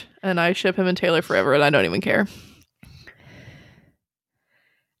best, and I ship him and Taylor forever, and I don't even care.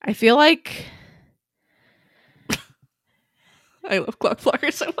 I feel like I love Clock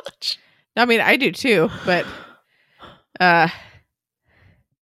Blocker so much. I mean, I do too, but I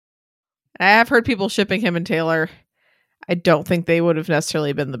have heard people shipping him and Taylor. I don't think they would have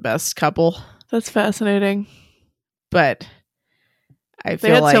necessarily been the best couple. That's fascinating. But I feel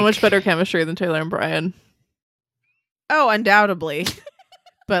they had like so much better chemistry than Taylor and Brian. Oh, undoubtedly.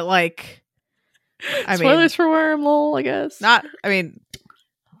 But like, I Spoilers for Worm, lol, I guess. Again,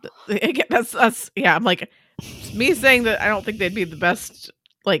 that's yeah. I'm like, me saying that I don't think they'd be the best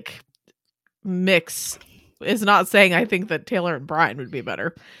like mix is not saying I think that Taylor and Brian would be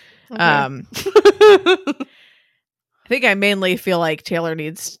better. Okay. I think I mainly feel like Taylor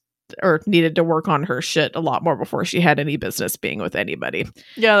needed to work on her shit a lot more before she had any business being with anybody.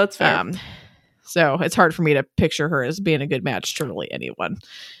 Yeah, that's fair. So it's hard for me to picture her as being a good match to really anyone.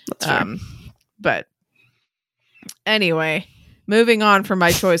 That's fair. But anyway, moving on from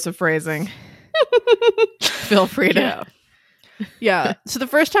my choice of phrasing. Feel free to. Yeah. So the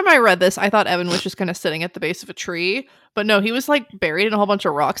first time I read this, I thought Evan was just kind of sitting at the base of a tree. But no, he was like buried in a whole bunch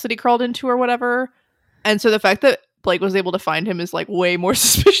of rocks that he crawled into or whatever. And so the fact that Blake was able to find him is like way more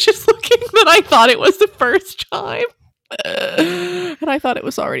suspicious looking than I thought it was the first time. And I thought it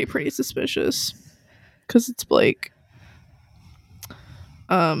was already pretty suspicious. Because it's Blake.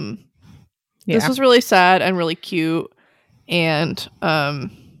 This was really sad and really cute. And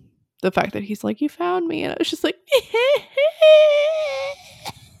the fact that he's like, you found me, and I was just like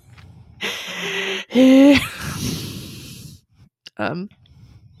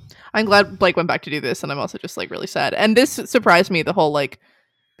I'm glad Blake went back to do this, and I'm also just like really sad. And this surprised me, the whole like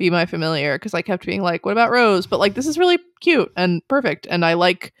be my familiar, because I kept being like, what about Rose? But like this is really cute and perfect, and I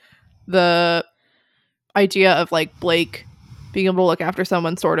like the idea of like Blake being able to look after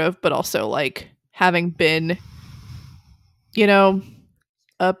someone sort of, but also like having been, you know,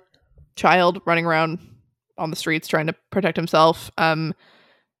 a child running around on the streets trying to protect himself.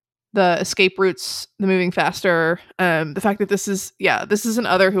 The escape routes, the moving faster, the fact that this is an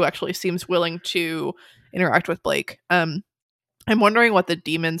other who actually seems willing to interact with Blake. I'm wondering what the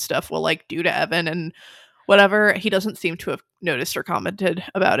demon stuff will like do to Evan and whatever. He doesn't seem to have noticed or commented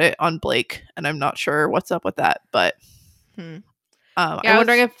about it on Blake, and I'm not sure what's up with that. But I'm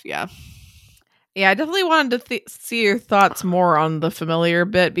wondering if Yeah, I definitely wanted to see your thoughts more on the familiar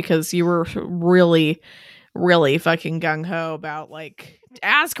bit, because you were really, really fucking gung-ho about like,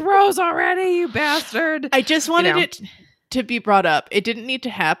 ask Rose already, you bastard. I just wanted it to be brought up. It didn't need to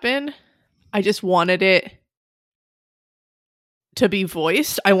happen. I just wanted it to be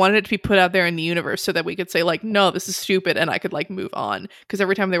voiced. I wanted it to be put out there in the universe so that we could say like, no, this is stupid, and I could like move on. Because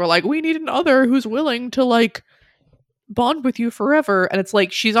every time they were like, we need an other who's willing to like bond with you forever, and it's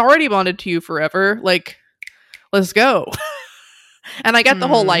like, she's already bonded to you forever, like, let's go. And I get the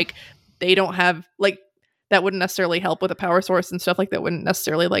whole like, they don't have like, that wouldn't necessarily help with a power source and stuff like that, wouldn't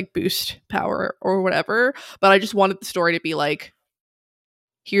necessarily like boost power or whatever, but I just wanted the story to be like,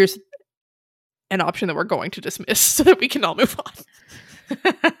 here's an option that we're going to dismiss so that we can all move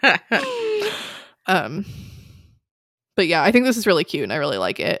on. But yeah, I think this is really cute and I really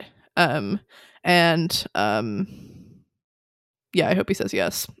like it. Yeah, I hope he says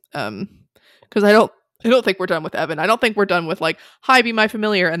yes. Because I don't think we're done with Evan. I don't think we're done with like, hi, be my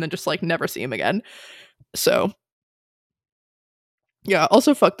familiar, and then just like never see him again. So yeah,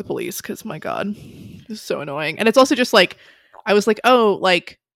 also fuck the police, because my god, this is so annoying. And it's also just like, I was like, oh,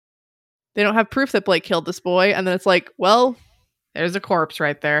 like they don't have proof that Blake killed this boy, and then it's like, well, there's a corpse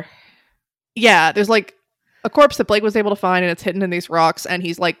right there. Yeah, there's like a corpse that Blake was able to find, and it's hidden in these rocks, and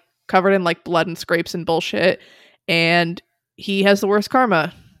he's like covered in like blood and scrapes and bullshit, and he has the worst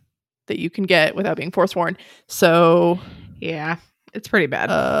karma that you can get without being forsworn. So yeah, it's pretty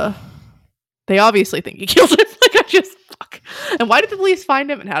bad. They obviously think he killed him. Like, I just fuck. And why did the police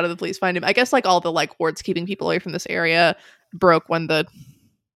find him? And how did the police find him? I guess like all the like wards keeping people away from this area broke when the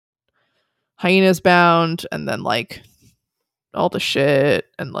hyenas bound, and then like all the shit,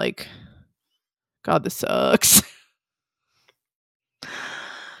 and like, god, this sucks.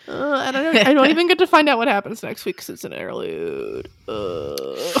 And I don't even get to find out what happens next week because it's an interlude.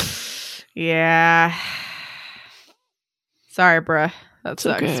 Yeah. Sorry, bruh. That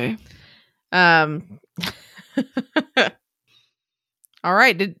sucks. Okay. All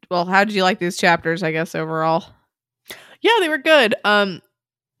right. How did you like these chapters, I guess, overall? Yeah, they were good.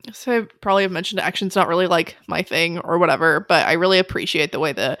 So I probably have mentioned action's not really like my thing or whatever, but I really appreciate the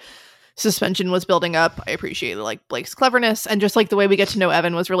way the suspension was building up. I appreciated like Blake's cleverness, and just like the way we get to know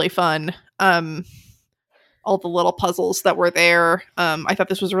Evan was really fun. All the little puzzles that were there. I thought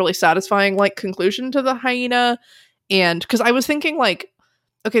this was a really satisfying like conclusion to the hyena, and because I was thinking like,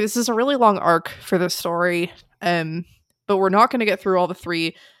 okay, this is a really long arc for this story, but we're not going to get through all the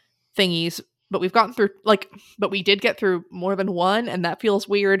 3 thingies. But we've gotten through but we did get through more than one, and that feels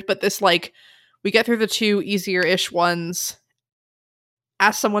weird. But this like, we get through the 2 easier-ish ones,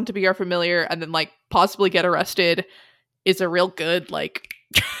 ask someone to be our familiar, and then like possibly get arrested is a real good like,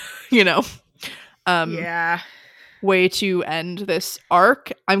 you know. Yeah. way to end this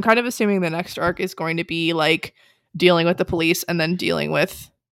arc. I'm kind of assuming the next arc is going to be like dealing with the police and then dealing with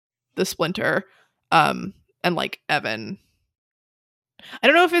the Splinter, and like Evan. I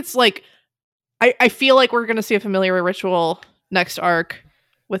don't know if it's like I feel like we're gonna see a familiar ritual next arc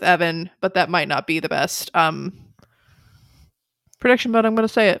with Evan, but that might not be the best prediction, but I'm gonna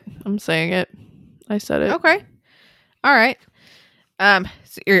say it. I'm saying it. I said it. Okay. All right.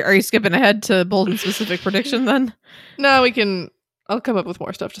 So are you skipping ahead to bold and specific prediction then? No, I'll come up with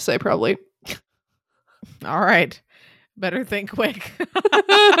more stuff to say probably. All right. Better think quick.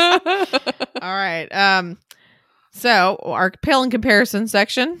 All right. So our pale in comparison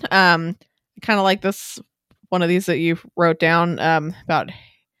section. Kind of like this one of these that you wrote down about.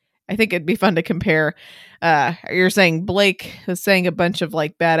 I think it'd be fun to compare. You're saying Blake is saying a bunch of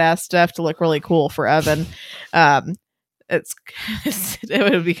like badass stuff to look really cool for Evan. It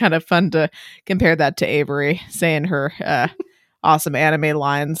would be kind of fun to compare that to Avery saying her awesome anime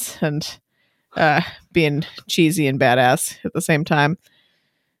lines and being cheesy and badass at the same time.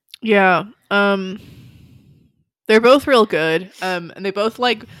 Yeah. They're both real good. And they both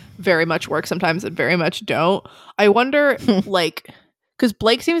like very much work sometimes and very much don't. I wonder like because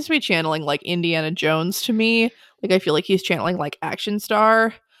Blake seems to be channeling like Indiana Jones to me. Like I feel like he's channeling like action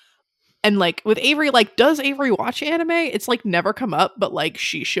star. And like with Avery, like does Avery watch anime? It's like never come up, but like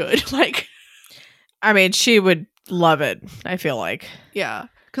she should. Like I mean, she would love it, I feel like. Yeah.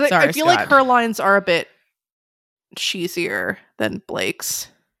 Because I feel like her lines are a bit cheesier than Blake's.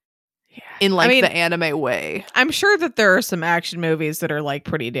 Yeah. In like the anime way. I'm sure that there are some action movies that are like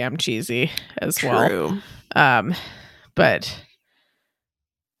pretty damn cheesy as well. But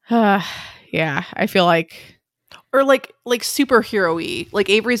yeah, I feel like or like superhero-y. Like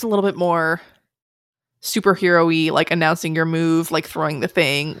Avery's a little bit more superhero-y, like announcing your move, like throwing the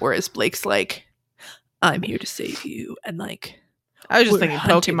thing, whereas Blake's like, I'm here to save you, and like I was just thinking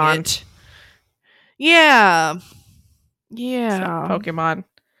Pokemon. It. Yeah. So, Pokemon.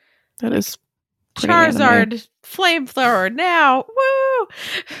 That is Charizard flamethrower now.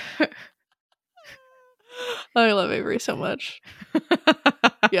 Woo! I love Avery so much.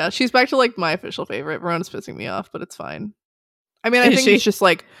 Yeah, she's back to like my official favorite. Verona's pissing me off, but it's fine. I mean, I think it's just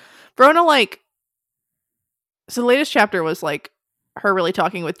like Verona like so the latest chapter was like her really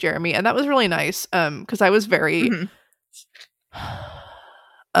talking with Jeremy, and that was really nice. Because I was very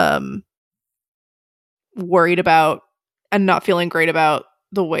worried about and not feeling great about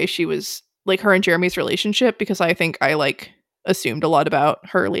the way she was like her and Jeremy's relationship, because I think I like assumed a lot about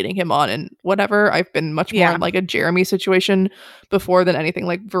her leading him on and whatever. I've been much more in like a Jeremy situation before than anything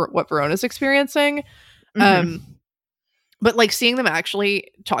like what Verona's experiencing. But like seeing them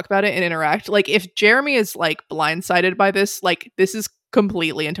actually talk about it and interact, like if Jeremy is like blindsided by this, like this is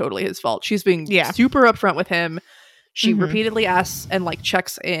completely and totally his fault. She's being super upfront with him. She repeatedly asks and like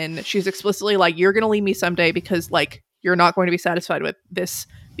checks in. She's explicitly like, you're gonna leave me someday because like you're not going to be satisfied with this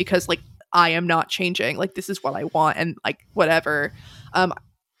because like I am not changing. Like this is what I want and like whatever.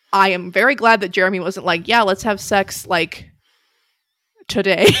 I am very glad that Jeremy wasn't like, yeah, let's have sex like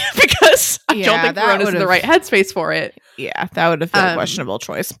today because I don't think Verona's in the right headspace for it. Yeah, that would have been a questionable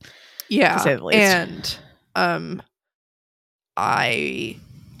choice. Yeah, to say the least. And I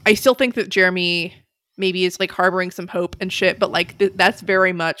still think that Jeremy maybe is like harboring some hope and shit, but like that's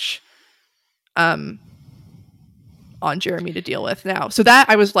very much on Jeremy to deal with now. So that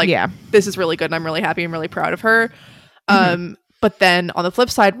I was like, this is really good and I'm really happy and really proud of her. But then on the flip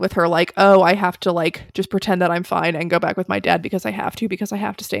side with her like, oh, I have to like just pretend that I'm fine and go back with my dad because I have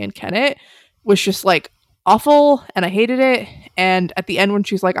to stay in Kennet, was just like awful, and I hated it. And at the end when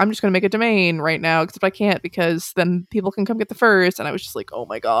she's like, I'm just gonna make a domain right now except I can't because then people can come get the furs, and I was just like, oh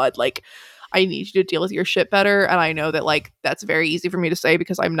my god, like I need you to deal with your shit better. And I know that like that's very easy for me to say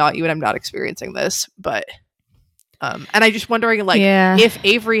because I'm not you and I'm not experiencing this, but and I just wondering like if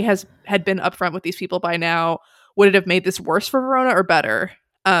Avery had been upfront with these people by now, would it have made this worse for Verona or better?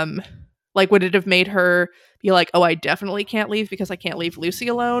 Like would it have made her be like, oh, I definitely can't leave because I can't leave Lucy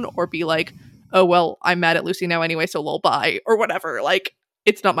alone, or be like, oh well, I'm mad at Lucy now anyway, so lol, bye, or whatever. Like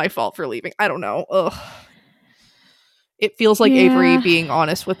it's not my fault for leaving. I don't know. Ugh. It feels like Avery being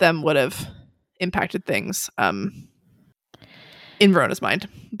honest with them would have impacted things in Verona's mind.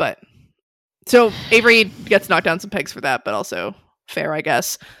 But so Avery gets knocked down some pegs for that, but also fair, I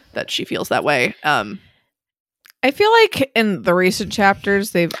guess, that she feels that way. I feel like in the recent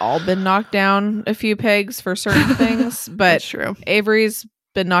chapters, they've all been knocked down a few pegs for certain things, but that's true. Avery's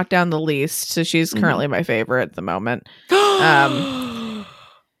been knocked down the least, so she's currently my favorite at the moment. I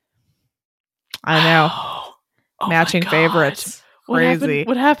know. Matching favorites. crazy.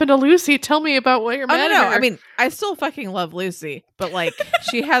 What happened to Lucy? Tell me about what you're mad no. at her. I mean, I still fucking love Lucy, but like,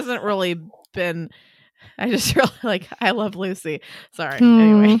 she hasn't really been. I just really like. I love Lucy. Sorry.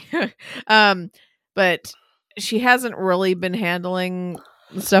 Anyway, but she hasn't really been handling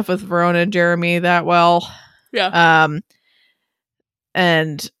the stuff with Verona and Jeremy that well. Yeah.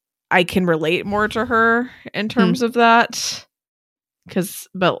 And I can relate more to her in terms of that,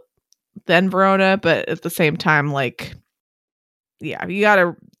 but Verona, but at the same time, like, yeah, you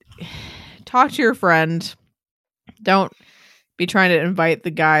gotta talk to your friend. Don't be trying to invite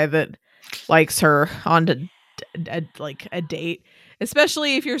the guy that likes her onto a date,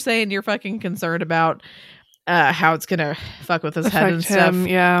 especially if you're saying you're fucking concerned about how it's gonna fuck with his head and stuff.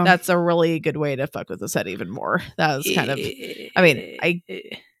 Yeah, that's a really good way to fuck with his head even more. That was kind of, I mean, I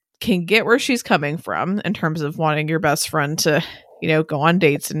can get where she's coming from in terms of wanting your best friend to, go on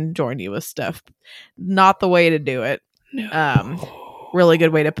dates and join you with stuff. Not the way to do it. No. Really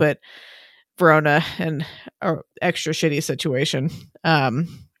good way to put Verona in an extra shitty situation.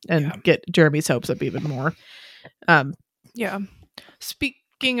 Get Jeremy's hopes up even more. Yeah.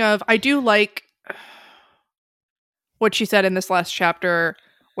 Speaking of, I do like what she said in this last chapter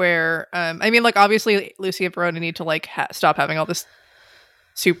where, I mean, like, obviously Lucy and Verona need to, like, stop having all this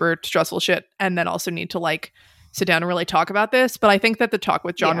super stressful shit and then also need to, like, sit down and really talk about this. But I think that the talk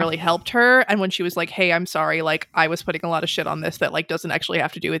with John really helped her. And when she was like, hey, I'm sorry, like, I was putting a lot of shit on this that, like, doesn't actually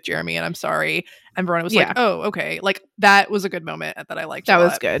have to do with Jeremy, and I'm sorry. And Verona was like, oh, okay. Like, that was a good moment that I liked. That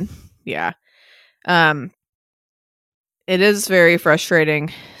was good. Yeah. It is very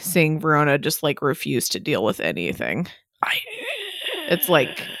frustrating seeing Verona just, like, refuse to deal with anything. It's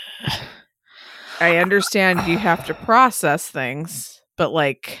like, I understand you have to process things, but,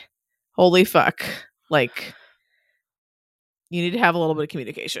 like, holy fuck. Like, you need to have a little bit of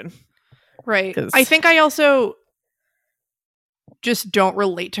communication. Right. I think I also just don't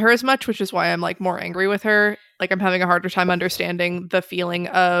relate to her as much, which is why I'm, like, more angry with her. Like, I'm having a harder time understanding the feeling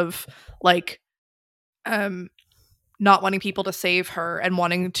of, like, not wanting people to save her and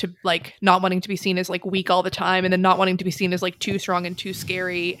wanting to, like, not wanting to be seen as, like, weak all the time, and then not wanting to be seen as, like, too strong and too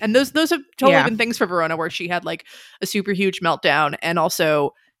scary. And those have totally been things for Verona, where she had, like, a super huge meltdown, and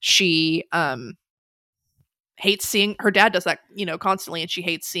also she hates seeing her dad does that, constantly, and she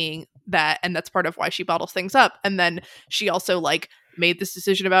hates seeing that, and that's part of why she bottles things up. And then she also, like, made this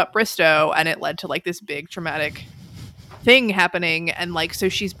decision about Bristow, and it led to, like, this big traumatic thing happening, and, like, so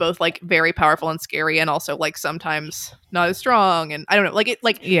she's both, like, very powerful and scary, and also, like, sometimes not as strong, and I don't know, like, it,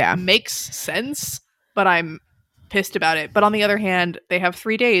 like, makes sense, but I'm pissed about it. But on the other hand, they have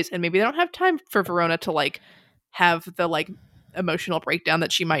 3 days, and maybe they don't have time for Verona to, like, have the, like, emotional breakdown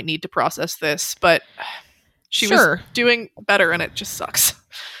that she might need to process this. But she was doing better, and it just sucks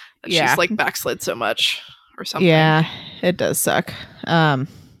that she's, like, backslid so much or something. Yeah, it does suck.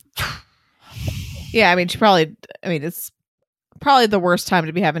 Yeah, I mean, it's probably the worst time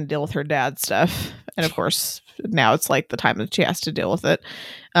to be having to deal with her dad's stuff. And of course, now it's, like, the time that she has to deal with it.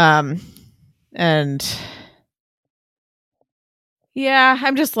 And yeah,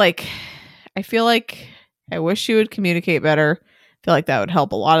 I'm just, like, I feel like I wish she would communicate better. I feel like that would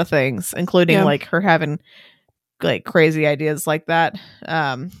help a lot of things, including like her having, like, crazy ideas like that.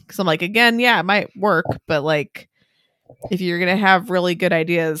 Because I'm like, again, it might work, but, like, if you're going to have really good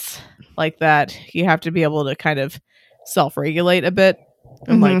ideas like that, you have to be able to kind of self-regulate a bit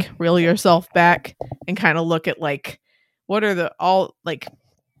and like reel yourself back and kind of look at, like, what are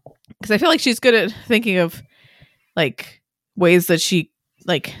because I feel like she's good at thinking of, like, ways that she,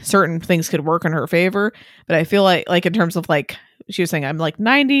 like, certain things could work in her favor. But I feel like in terms of, like, she was saying, I'm, like,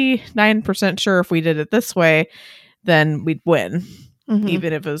 99% sure if we did it this way, then we'd win,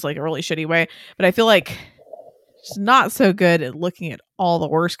 even if it was, like, a really shitty way. But I feel like she's not so good at looking at all the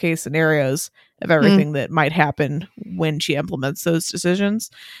worst case scenarios of everything that might happen when she implements those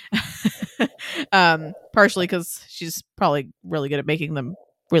decisions. Partially because she's probably really good at making them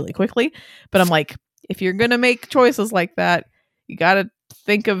really quickly. But I'm like, if you're going to make choices like that, you got to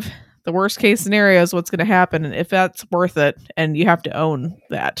think of the worst case scenarios, what's going to happen, and if that's worth it, and you have to own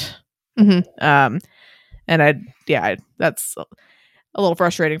that. And that's a little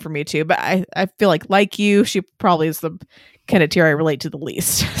frustrating for me too, but I feel like you, she probably is the kind of tier I relate to the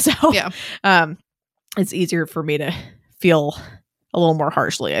least. So it's easier for me to feel a little more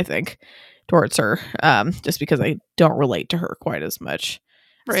harshly, I think, towards her, just because I don't relate to her quite as much.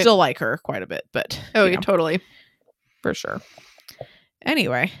 Right. Still like her quite a bit, but totally, for sure.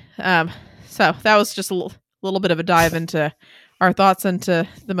 Anyway, so that was just a little bit of a dive into our thoughts into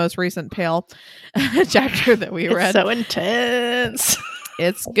the most recent Pale chapter that we read. So intense.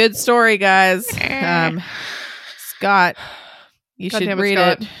 It's good story, guys. Scott, You God should damn it, read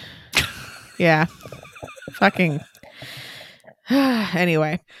Scott. it. Yeah. Fucking.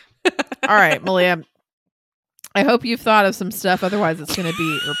 Anyway. All right, Malia. I hope you've thought of some stuff. Otherwise, it's going to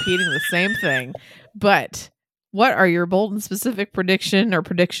be repeating the same thing. But what are your bold and specific prediction or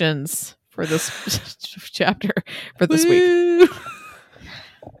predictions for this chapter for this week?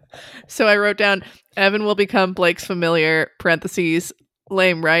 So I wrote down, Evan will become Blake's familiar, parentheses,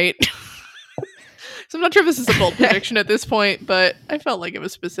 lame, right? So I'm not sure if this is a bold prediction at this point, but I felt like it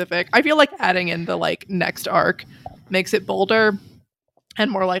was specific. I feel like adding in the like next arc makes it bolder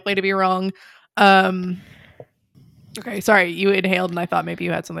and more likely to be wrong. Okay, sorry, you inhaled and I thought maybe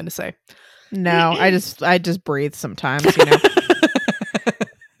you had something to say. No, I just breathe sometimes, you know.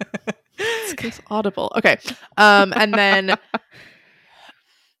 It's audible. Okay. And then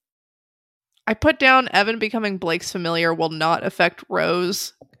I put down Evan becoming Blake's familiar will not affect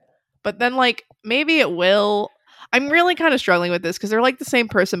Rose. But then like maybe it will. I'm really kind of struggling with this because they're like the same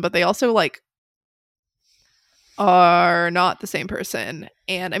person, but they also like are not the same person.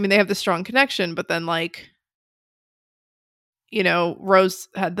 And I mean they have this strong connection, but then like, you know, Rose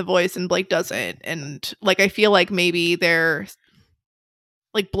had the voice and Blake doesn't. And like I feel like maybe they're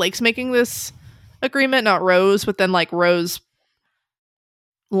like Blake's making this agreement, not Rose, but then like Rose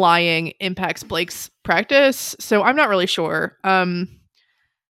lying impacts Blake's practice. So I'm not really sure.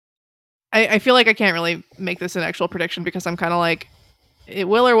 I feel like I can't really make this an actual prediction because I'm kind of like, it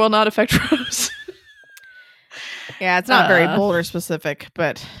will or will not affect Rose. Yeah, it's not very bold or specific,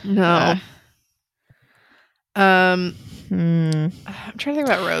 but no. I'm trying to think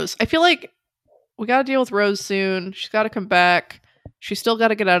about Rose. I feel like we got to deal with Rose soon. She's got to come back. She's still got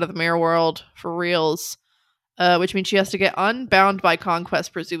to get out of the mirror world for reals, which means she has to get unbound by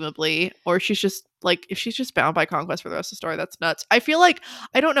conquest, presumably, or she's just like, if she's just bound by conquest for the rest of the story, that's nuts. I feel like,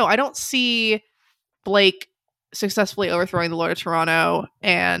 I don't know, I don't see Blake successfully overthrowing the Lord of Toronto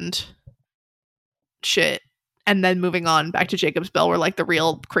and shit, and then moving on back to Jacob's Bell where like the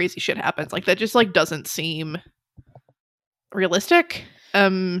real crazy shit happens. Like that just like doesn't seem realistic.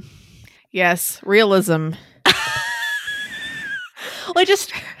 Yes, realism. Like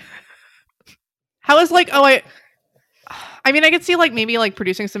just how is like, oh, I mean I could see like maybe like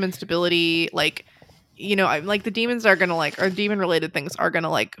producing some instability, like, you know, I'm like the demons are gonna like, or demon related things are gonna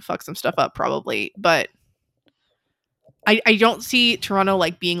like fuck some stuff up probably, but I don't see Toronto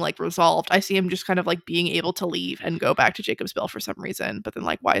like being like resolved. I see him just kind of like being able to leave and go back to Jacob's Bell for some reason, but then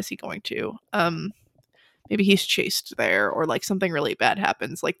like why is he going to? Maybe he's chased there, or like something really bad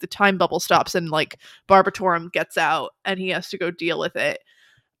happens, like the time bubble stops and like Barbatorum gets out and he has to go deal with it.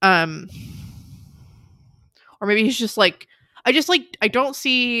 Or maybe he's just like, I don't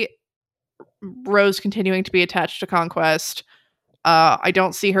see Rose continuing to be attached to Conquest. I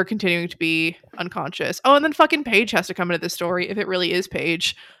don't see her continuing to be unconscious. Oh, and then fucking Paige has to come into this story if it really is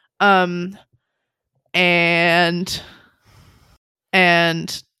Paige. And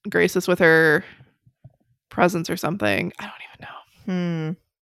Grace is with her presence or something. I don't even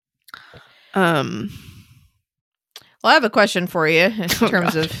know. Well, I have a question for you in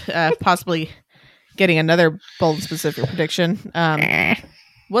terms of possibly getting another bold and specific prediction.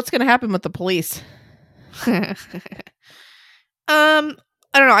 What's going to happen with the police? I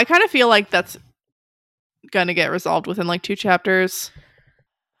don't know. I kind of feel like that's gonna get resolved within like 2 chapters.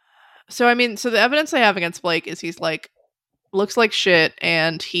 So I mean, so the evidence I have against Blake is he's like looks like shit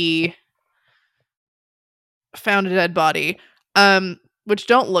and he found a dead body, which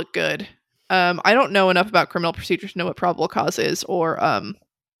don't look good. I don't know enough about criminal procedures to know what probable cause is, or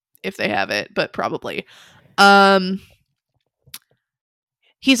if they have it, but probably.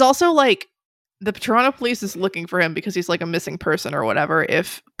 He's also like, the Toronto police is looking for him because he's like a missing person or whatever,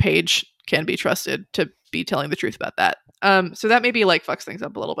 if Paige can be trusted to be telling the truth about that. So that maybe like fucks things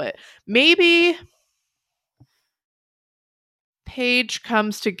up a little bit. Maybe Paige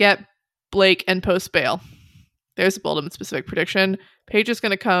comes to get Blake and post bail. There's a bold and specific prediction. Paige is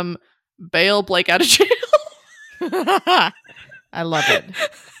going to come bail Blake out of jail. I love it.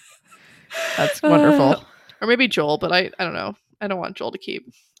 That's wonderful. Or maybe Joel, but I don't know. I don't want Joel to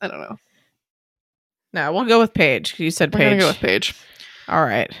keep. I don't know. No, we'll go with Paige. You said Paige. We're gonna go with Paige. All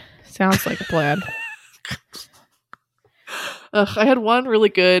right. Sounds like a plan. I had one really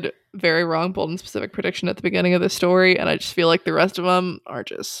good, very wrong, bold and specific prediction at the beginning of the story, and I just feel like the rest of them are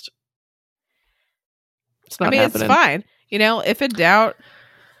just... It's not happening. It's fine. You know, if in doubt,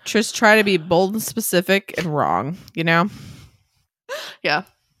 just try to be bold and specific and wrong, you know? Yeah.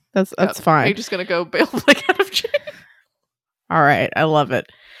 That's fine. You're just gonna go bail Blake out of jail. All right. I love it.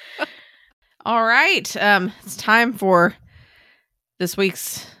 All right. It's time for this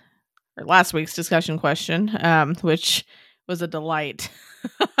week's or last week's discussion question, which was a delight.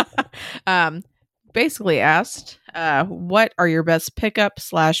 Basically asked, what are your best pickup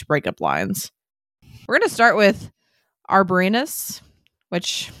 / breakup lines? We're going to start with Arborinus,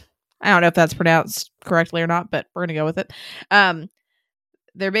 which I don't know if that's pronounced correctly or not, but we're going to go with it.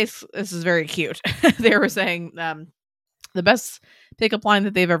 This is very cute. They were saying the best pickup line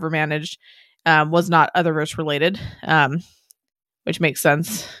that they've ever managed was not Otherish related, which makes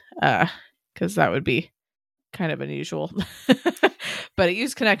sense because that would be kind of unusual. But it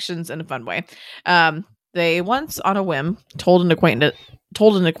used connections in a fun way. They once, on a whim, told an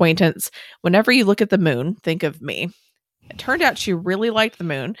acquaintance, whenever you look at the moon, think of me. It turned out she really liked the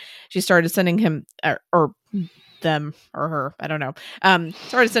moon. She started sending him or them or her, I don't know,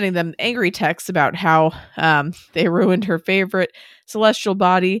 started sending them angry texts about how they ruined her favorite celestial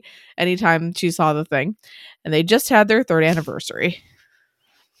body anytime she saw the thing. And they just had their 3rd anniversary.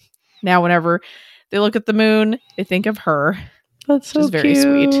 Now whenever they look at the moon, they think of her. That's so very cute.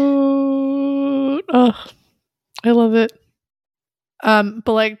 Sweet. Oh, I love it.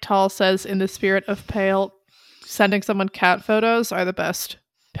 Beleg Tall says, in the spirit of Pale, sending someone cat photos are the best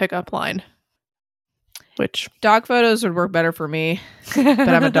pickup line. Which dog photos would work better for me, but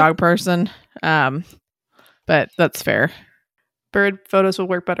I'm a dog person. But that's fair. Bird photos will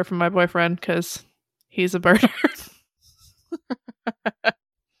work better for my boyfriend because he's a birder.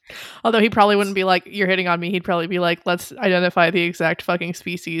 Although he probably wouldn't be like, you're hitting on me. He'd probably be like, let's identify the exact fucking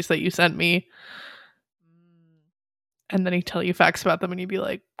species that you sent me. And then he'd tell you facts about them and you'd be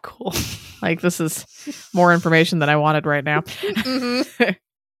like, cool. Like, this is more information than I wanted right now. Mm-hmm.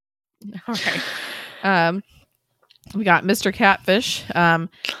 All right. We got Mr. Catfish.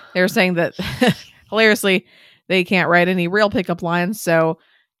 They were saying that hilariously, they can't write any real pickup lines, so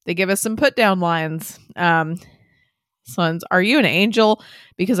they give us some put down lines. Sons, are you an angel?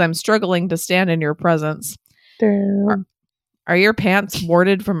 Because I'm struggling to stand in your presence. Are your pants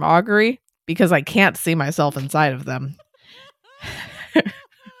warded from augury? Because I can't see myself inside of them. So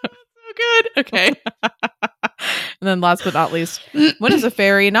good. Okay. And then last but not least, when is a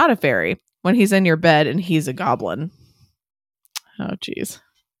fairy not a fairy? When he's in your bed and he's a goblin. Oh, jeez.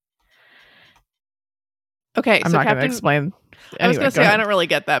 Okay, I'm so not going to Captain... explain. I was Anyway, going to say, ahead. I don't really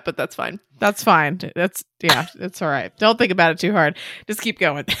get that, but that's fine. That's fine. It's all right. Don't think about it too hard. Just keep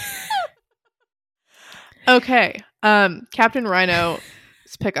going. Okay. Captain Rhino's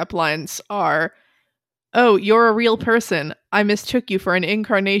pickup lines are, oh, you're a real person. I mistook you for an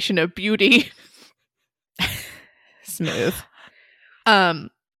incarnation of beauty. Smooth.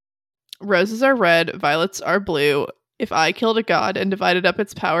 Roses are red, violets are blue. If I killed a god and divided up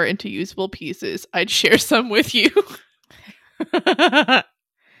its power into usable pieces, I'd share some with you.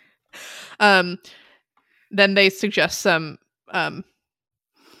 Then they suggest some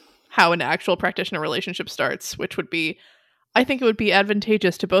how an actual practitioner relationship starts, which would be, I think it would be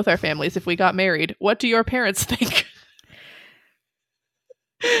advantageous to both our families if we got married. What do your parents think?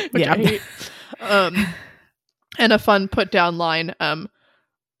 Which Yeah. I hate. And a fun put down line,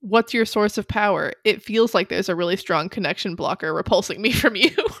 what's your source of power? It feels like there's a really strong connection blocker repulsing me from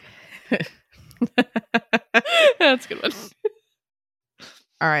you. That's a good one.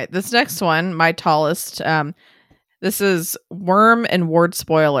 All right. This next one, my tallest. This is Worm and Ward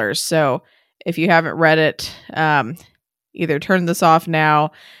spoilers. So if you haven't read it, either turn this off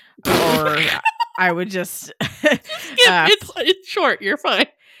now or I would just It's short. You're fine.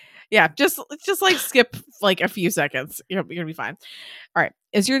 Yeah, just like skip like a few seconds. You're gonna be fine. All right.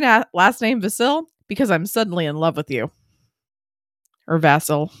 Is your last name Vasil? Because I'm suddenly in love with you. Or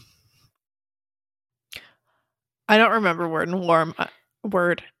Vassal. I don't remember Word and Worm.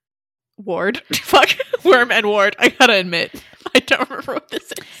 Ward. Fuck. Worm and Ward. I gotta admit, I don't remember what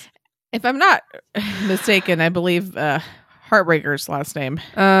this is. If I'm not mistaken, I believe Heartbreaker's last name.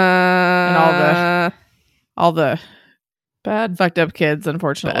 And all the bad, fucked up kids,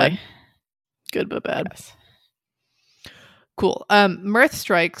 unfortunately. Bad. Good but bad. Yes. Cool. Mirth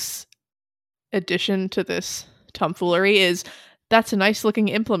Strike's addition to this tomfoolery is, that's a nice looking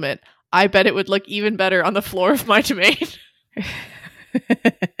implement. I bet it would look even better on the floor of my domain.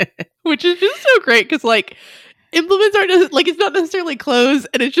 Which is just so great because, like, implements aren't like, it's not necessarily clothes,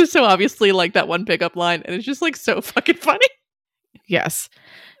 and it's just so obviously like that one pickup line, and it's just like so fucking funny. Yes.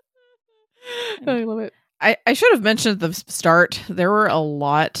 I love it. I should have mentioned at the start, there were a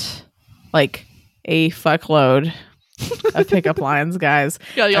lot, like a fuckload of pickup lines, guys.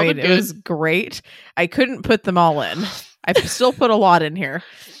 Yeah, I mean, it was great. I couldn't put them all in. I still put a lot in here,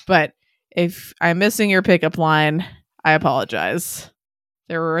 but if I'm missing your pickup line, I apologize.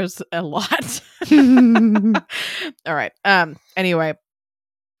 There was a lot. All right. Anyway,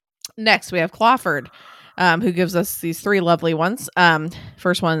 next we have Clawford. who gives us these 3 lovely ones.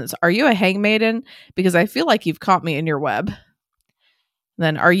 First one is, are you a hangmaiden? Because I feel like you've caught me in your web.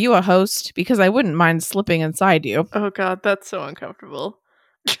 Then, are you a host? Because I wouldn't mind slipping inside you. Oh god, that's so uncomfortable.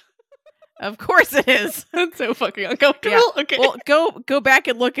 Of course it is. That's so fucking uncomfortable. Yeah. Okay. Well, go back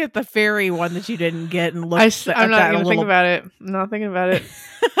and look at the fairy one that you didn't get and look I'm not going to think about it. I'm not thinking about it.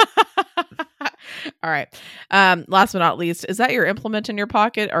 All right. Last but not least, is that your implement in your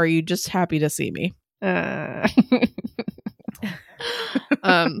pocket, or are you just happy to see me? Stel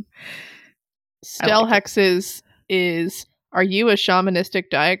Hexes is, are you a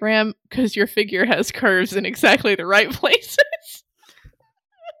shamanistic diagram? Because your figure has curves in exactly the right places.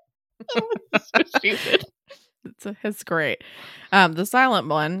 So stupid. It's great. The silent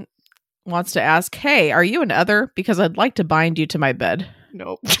one wants to ask, hey, are you an other? Because I'd like to bind you to my bed.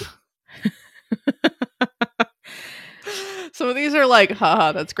 Nope. Some of these are like,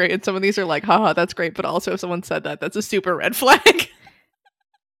 haha, that's great. And some of these are like, haha, that's great. But also, if someone said that, that's a super red flag.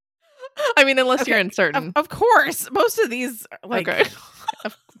 I mean, unless you're uncertain. Of course. Most of these, like, okay.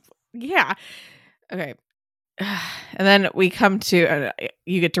 Yeah. Okay. And then we come to,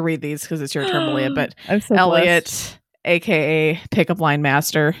 you get to read these because it's your turn, Malia, but I'm so Elliot, blessed. aka Pickup Line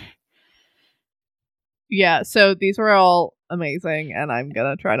Master. Yeah, so these were all amazing, and I'm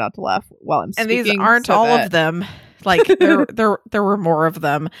gonna try not to laugh while I'm speaking. And these aren't so all that... of them. Like there were more of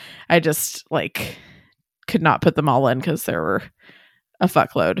them. I just like could not put them all in because there were a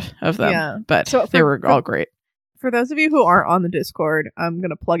fuckload of them. Yeah. But so they were all great. For those of you who aren't on the Discord, I'm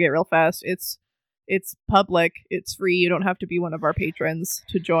gonna plug it real fast. It's public, it's free, you don't have to be one of our patrons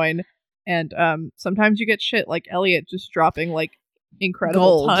to join. And sometimes you get shit like Elliot just dropping like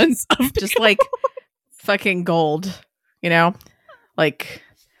incredible tons of just like fucking gold, you know? Like,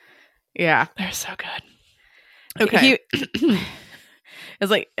 yeah. They're so good. Okay.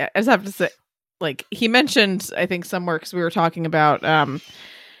 It's like, I just have to say, like, he mentioned, I think somewhere, because we were talking about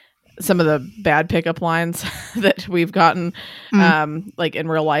some of the bad pickup lines that we've gotten like in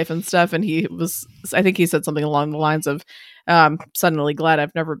real life and stuff, and I think he said something along the lines of suddenly glad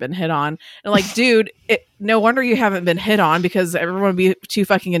I've never been hit on, and like, dude, no wonder you haven't been hit on, because everyone would be too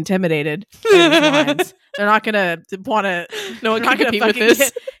fucking intimidated by these lines. They're not gonna want to, no one can compete with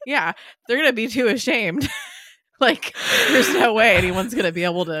this. Yeah, they're gonna be too ashamed. Like, there's no way anyone's gonna be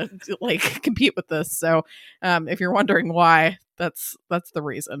able to like compete with this. So if you're wondering why, that's the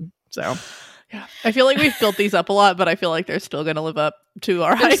reason. So, yeah, I feel like we've built these up a lot, but I feel like they're still going to live up to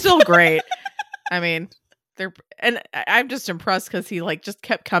our hype. They're still great. I mean, and I'm just impressed because he like just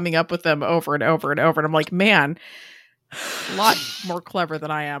kept coming up with them over and over and over. And I'm like, man, a lot more clever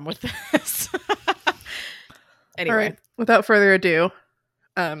than I am with this. Anyway, all right, without further ado,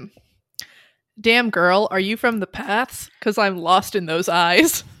 damn girl, are you from the paths? Because I'm lost in those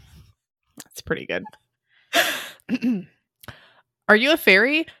eyes. That's pretty good. Are you a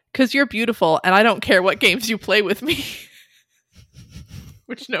fairy? Because you're beautiful, and I don't care what games you play with me.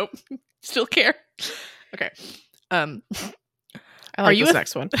 Which, nope. Still care. Okay. I like this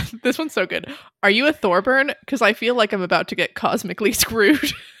next one. This one's so good. Are you a Thorburn? Because I feel like I'm about to get cosmically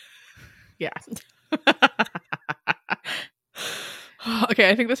screwed. Yeah. Okay,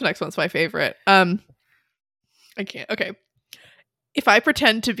 I think this next one's my favorite. I can't. Okay. If I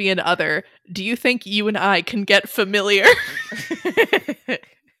pretend to be an other, do you think you and I can get familiar?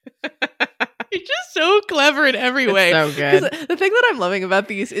 It's just so clever in every way. So good. The thing that I'm loving about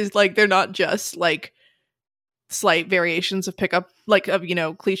these is like they're not just like slight variations of pickup, like of, you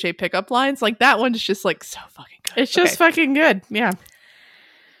know, cliche pickup lines. Like that one's just like so fucking good. It's just fucking good. Yeah.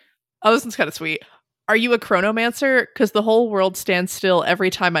 Oh, this one's kind of sweet. Are you a chronomancer? Because the whole world stands still every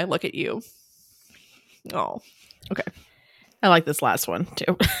time I look at you. Oh, okay. I like this last one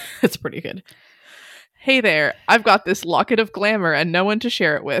too. It's pretty good. Hey there, I've got this locket of glamour and no one to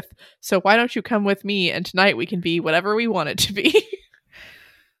share it with. So why don't you come with me, and tonight we can be whatever we want it to be.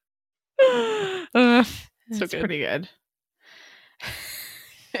 So pretty good.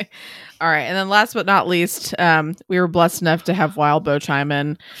 All right, and then last but not least, we were blessed enough to have Wildbow chime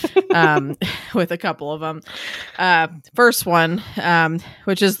in with a couple of them. First one,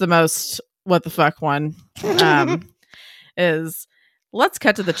 which is the most what the fuck one, is, let's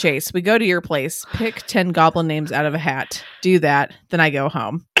cut to the chase. We go to your place, pick 10 goblin names out of a hat, do that, then I go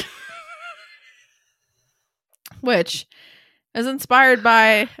home. Which is inspired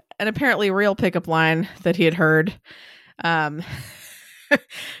by an apparently real pickup line that he had heard. Not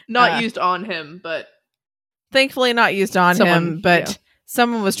used on him, but thankfully not used on him, but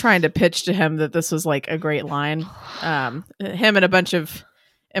someone was trying to pitch to him that this was like a great line. Him and a bunch of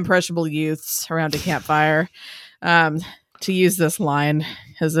impressionable youths around a campfire. to use this line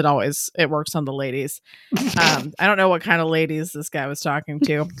because it works on the ladies. I don't know what kind of ladies this guy was talking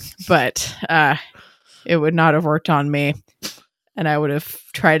to, but it would not have worked on me, and I would have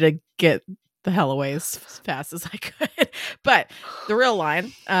tried to get the hell away as fast as I could. But the real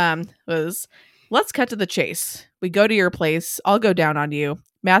line was, "Let's cut to the chase. We go to your place. I'll go down on you,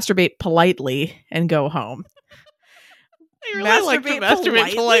 masturbate politely, and go home." I really like to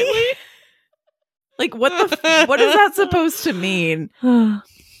masturbate politely. Like, what is that supposed to mean?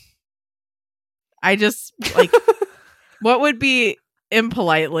 I just, like, what would be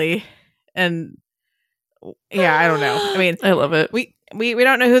impolitely? And yeah, I don't know. I mean, I love it. We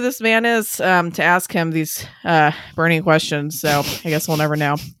don't know who this man is to ask him these burning questions, so I guess we'll never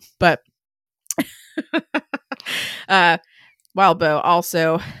know. But Wildbow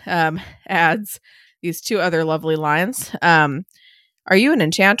also adds these two other lovely lines. Are you an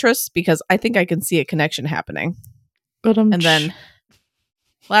enchantress? Because I think I can see a connection happening. And then,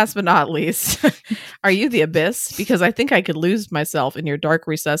 last but not least, are you the abyss? Because I think I could lose myself in your dark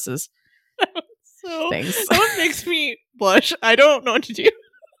recesses. Things. That makes me blush. I don't know what to do.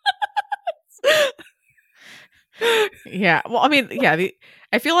 Yeah. Well, I mean, yeah.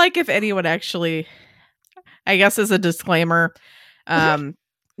 I feel like if anyone actually, I guess as a disclaimer,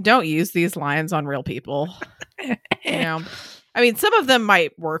 don't use these lines on real people. You know, I mean, some of them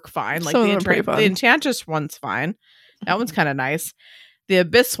might work fine. Like the Enchantress one's fine. That one's kind of nice. The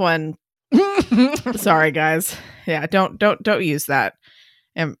Abyss one, sorry guys. Yeah, don't use that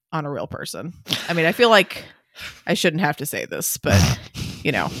on a real person. I mean, I feel like I shouldn't have to say this, but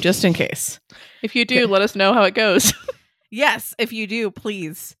you know, just in case. If you do, let us know how it goes. Yes, if you do,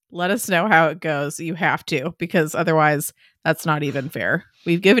 please let us know how it goes. You have to, because otherwise that's not even fair.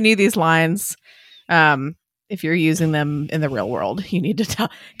 We've given you these lines. If you're using them in the real world, you need to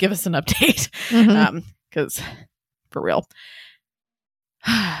give us an update. Because for real.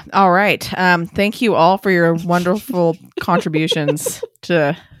 All right. Thank you all for your wonderful contributions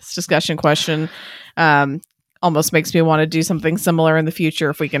to this discussion question. Almost makes me want to do something similar in the future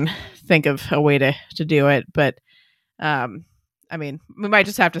if we can think of a way to do it. But I mean, we might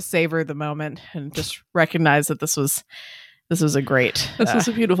just have to savor the moment and just recognize that this was a great. This was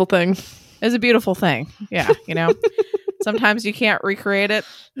a beautiful thing. It's a beautiful thing. Yeah, you know. Sometimes you can't recreate it.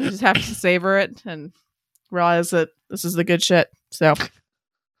 You just have to savor it and realize that this is the good shit. So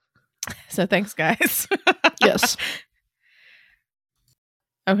thanks, guys. Yes.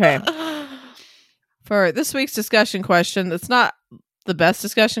 Okay. For this week's discussion question, it's not the best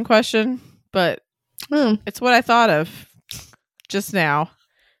discussion question, but it's what I thought of just now.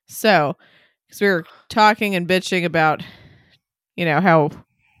 So, because we were talking and bitching about, you know, how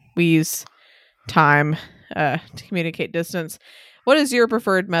we use time to communicate distance. What is your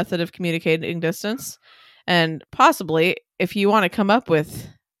preferred method of communicating distance? And possibly, if you want to come up with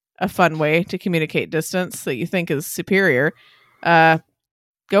a fun way to communicate distance that you think is superior,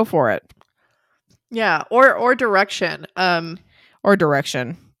 go for it. Yeah, or direction. Or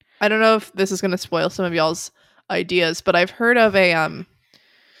direction. I don't know if this is going to spoil some of y'all's ideas, but I've heard of a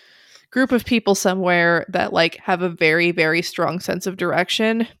group of people somewhere that like have a very, very strong sense of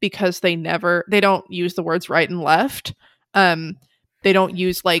direction because they don't use the words right and left. They don't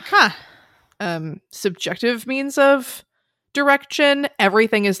use like subjective means of direction.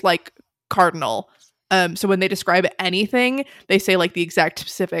 Everything is like cardinal. So when they describe anything, they say like the exact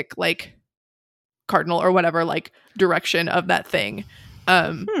specific like cardinal or whatever like direction of that thing.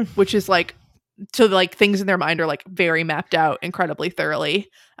 Which is like, so like things in their mind are like very mapped out incredibly thoroughly.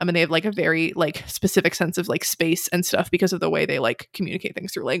 I mean, they have like a very like specific sense of like space and stuff because of the way they like communicate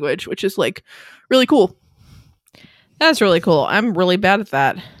things through language, which is like really cool. That's really cool. I'm really bad at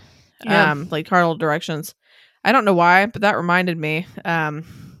that. Yeah. Like cardinal directions. I don't know why, but that reminded me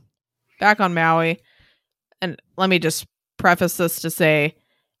back on Maui. And let me just preface this to say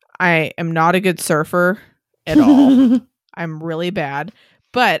I am not a good surfer at all. I'm really bad.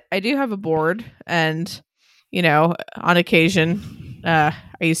 But I do have a board, and, you know, on occasion, I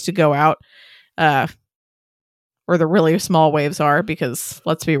used to go out where the really small waves are, because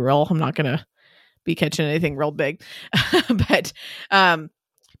let's be real, I'm not going to be catching anything real big. But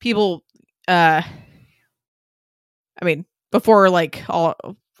people, I mean, before like all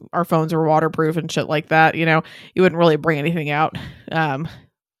our phones were waterproof and shit like that, you know, you wouldn't really bring anything out.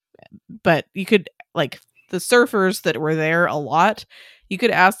 But you could, like, the surfers that were there a lot, you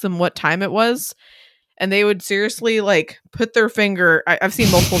could ask them what time it was, and they would seriously like put their finger. I've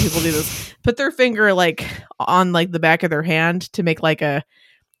seen multiple people do this. Put their finger like on like the back of their hand to make like a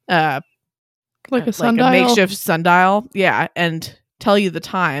sundial. A makeshift sundial. Yeah, and tell you the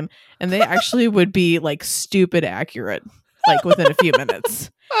time, and they actually would be like stupid accurate. like within a few minutes.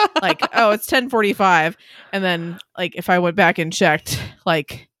 Like, oh, it's 10:45, and then like if I went back and checked,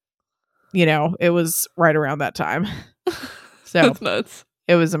 like, you know, it was right around that time. So That's nuts.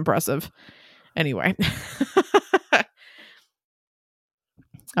 it was impressive. Anyway,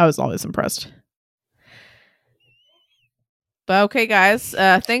 I was always impressed. But okay, guys,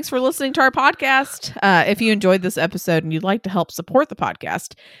 thanks for listening to our podcast. If you enjoyed this episode and you'd like to help support the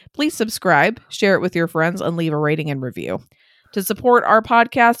podcast, please subscribe, share it with your friends, and leave a rating and review. To support our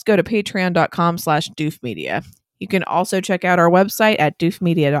podcast, go to patreon.com/doofmedia. You can also check out our website at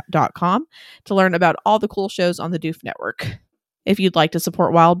doofmedia.com to learn about all the cool shows on the Doof Network. If you'd like to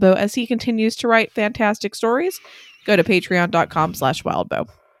support Wildbow as he continues to write fantastic stories, go to patreon.com/wildbow.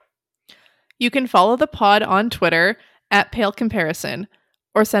 You can follow the pod on Twitter at Pale Comparison,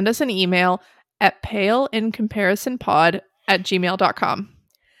 or send us an email at paleincomparisonpod@gmail.com.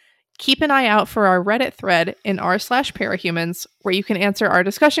 Keep an eye out for our Reddit thread in r/parahumans, where you can answer our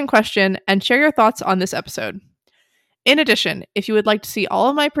discussion question and share your thoughts on this episode. In addition, if you would like to see all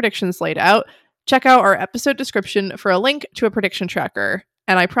of my predictions laid out, check out our episode description for a link to a prediction tracker.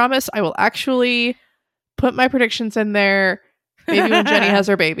 And I promise I will actually put my predictions in there maybe when Jenny has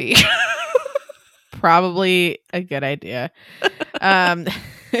her baby. Probably a good idea. All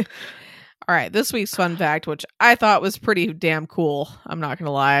right, this week's fun fact, which I thought was pretty damn cool. I'm not going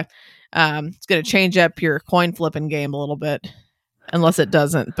to lie. It's going to change up your coin flipping game a little bit, unless it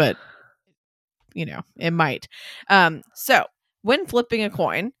doesn't, but you know, it might. So when flipping a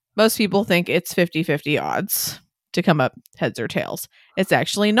coin, most people think it's 50-50 odds to come up heads or tails. It's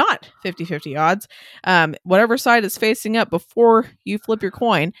actually not 50-50 odds. Whatever side is facing up before you flip your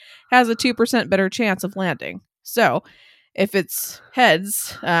coin has a 2% better chance of landing. So if it's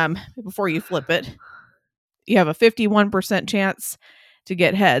heads before you flip it, you have a 51% chance to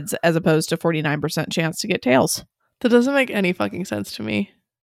get heads as opposed to 49% chance to get tails. That doesn't make any fucking sense to me.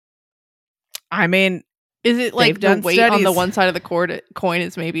 I mean, is it like the weight studies on the one side of the coin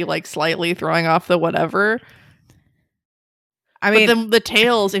is maybe like slightly throwing off the whatever? I mean, but then the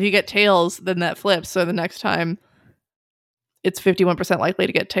tails, if you get tails, then that flips. So the next time it's 51% likely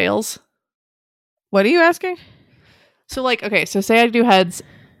to get tails. What are you asking? So like, okay, so say I do heads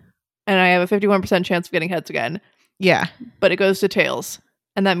and I have a 51% chance of getting heads again. Yeah. But it goes to tails.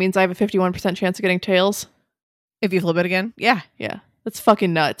 And that means I have a 51% chance of getting tails. If you flip it again? Yeah. Yeah. That's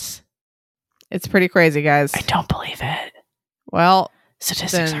fucking nuts. It's pretty crazy, guys. I don't believe it. Well,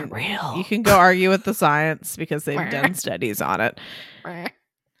 statistics aren't real. You can go argue with the science because they've done studies on it.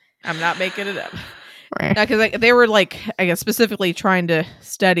 I'm not making it up. Because they were like, I guess, specifically trying to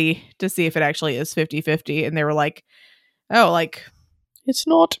study to see if it actually is 50-50. And they were like, oh, like, it's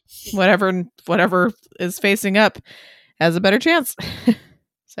not. Whatever is facing up has a better chance.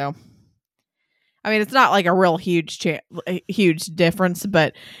 So, I mean, it's not like a real huge difference,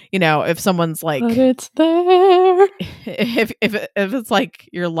 but you know, if someone's like, but it's there. If it's like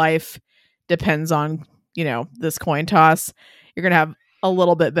your life depends on, you know, this coin toss, you're gonna have a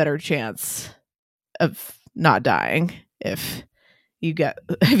little bit better chance of not dying if you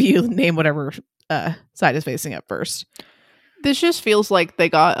name whatever side is facing up first. This just feels like they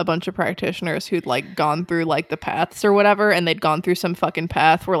got a bunch of practitioners who'd like gone through like the paths or whatever, and they'd gone through some fucking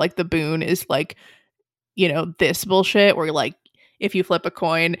path where like the boon is like, you know, this bullshit where like if you flip a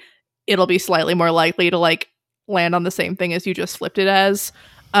coin, it'll be slightly more likely to like land on the same thing as you just flipped it as.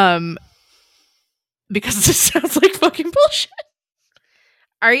 Because this sounds like fucking bullshit.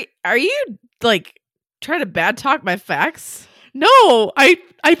 Are you like trying to bad talk my facts? No, I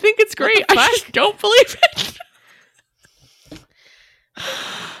think it's great. I just don't believe it.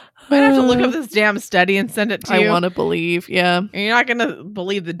 Might have to look up this damn study and send it to you. I want to believe, yeah. And you're not going to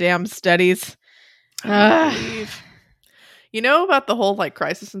believe the damn studies. You know about the whole like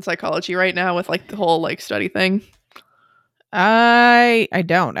crisis in psychology right now with like the whole like study thing? I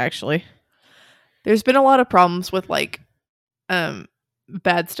don't actually. There's been a lot of problems with like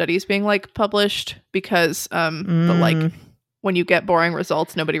bad studies being like published because the like when you get boring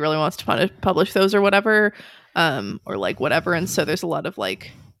results, nobody really wants to publish those or whatever. Or like whatever, and so there's a lot of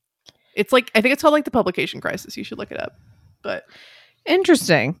like, it's like, I think it's called like the publication crisis. You should look it up. But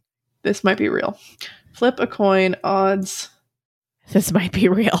interesting. This might be real. Flip a coin odds. This might be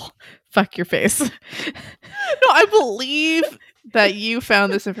real. Fuck your face. No, I believe that you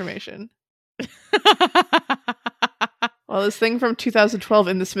found this information. Well, this thing from 2012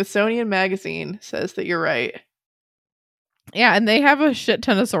 in the Smithsonian Magazine says that you're right. Yeah, and they have a shit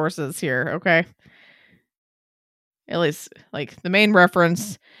ton of sources here, okay? At least, like, the main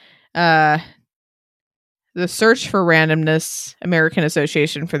reference, the Search for Randomness, American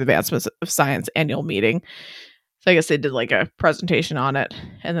Association for the Advancement of Science annual meeting. So I guess they did like a presentation on it.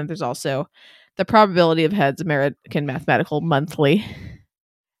 And then there's also the Probability of Heads American Mathematical Monthly.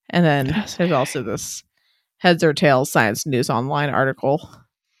 And then there's also this Heads or Tails Science News Online article.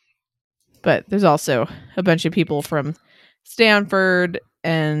 But there's also a bunch of people from Stanford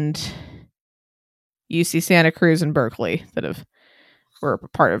and UC Santa Cruz and Berkeley that were a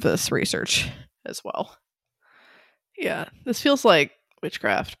part of this research as well. Yeah, this feels like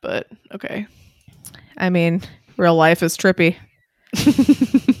witchcraft, but okay. I mean, real life is trippy.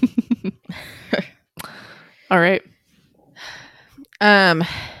 All right. I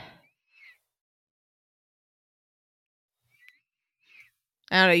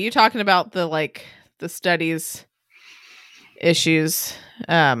don't know, you talking about the studies issues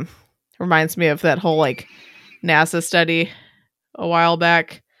reminds me of that whole like NASA study a while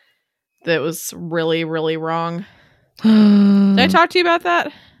back that was really, really wrong. Did I talk to you about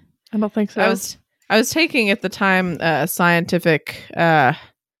that? I don't think so. I was taking at the time a scientific it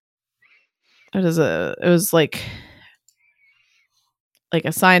was like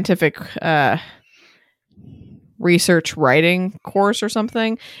a scientific research writing course or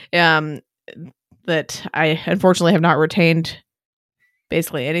something that I unfortunately have not retained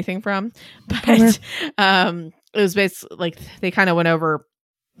basically anything from, but it was basically like they kind of went over,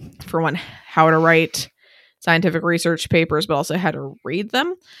 for one, how to write scientific research papers, but also how to read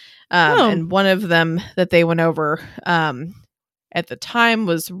them. And one of them that they went over at the time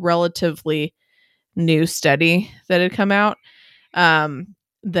was relatively new study that had come out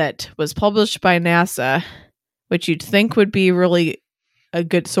that was published by NASA, which you'd think would be really a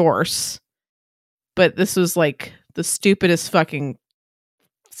good source. But this was like the stupidest fucking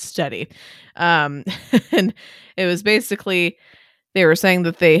study. And it was basically, they were saying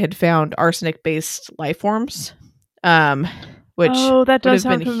that they had found arsenic-based life forms. Which that does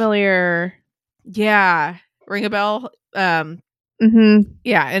sound familiar. Yeah. Ring a bell? Yeah,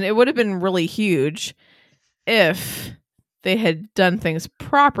 and it would have been really huge if they had done things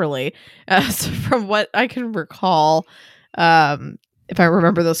properly. So from what I can recall, if I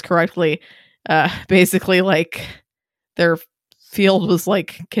remember this correctly, basically like their field was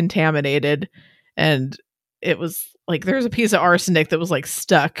like contaminated, and it was like there was a piece of arsenic that was like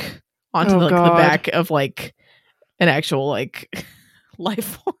stuck onto the back of like an actual like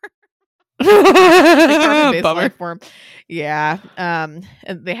life form. Like life form. Yeah. And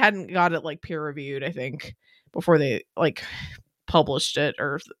they hadn't got it like peer reviewed, I think, before they like published it,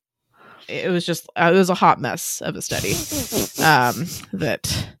 or it was just it was a hot mess of a study.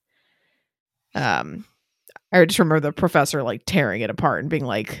 I just remember the professor like tearing it apart and being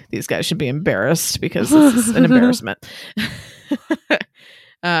like, these guys should be embarrassed because this is an embarrassment.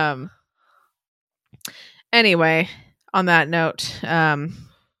 Anyway, on that note,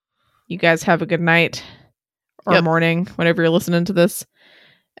 you guys have a good night or morning whenever you're listening to this,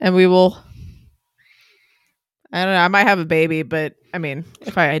 and we will, I don't know, I might have a baby, but I mean,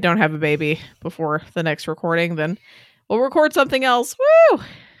 if I don't have a baby before the next recording, then we'll record something else. Woo!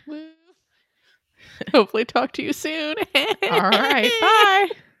 Hopefully talk to you soon. All right, bye.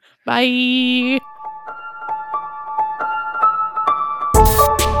 Bye.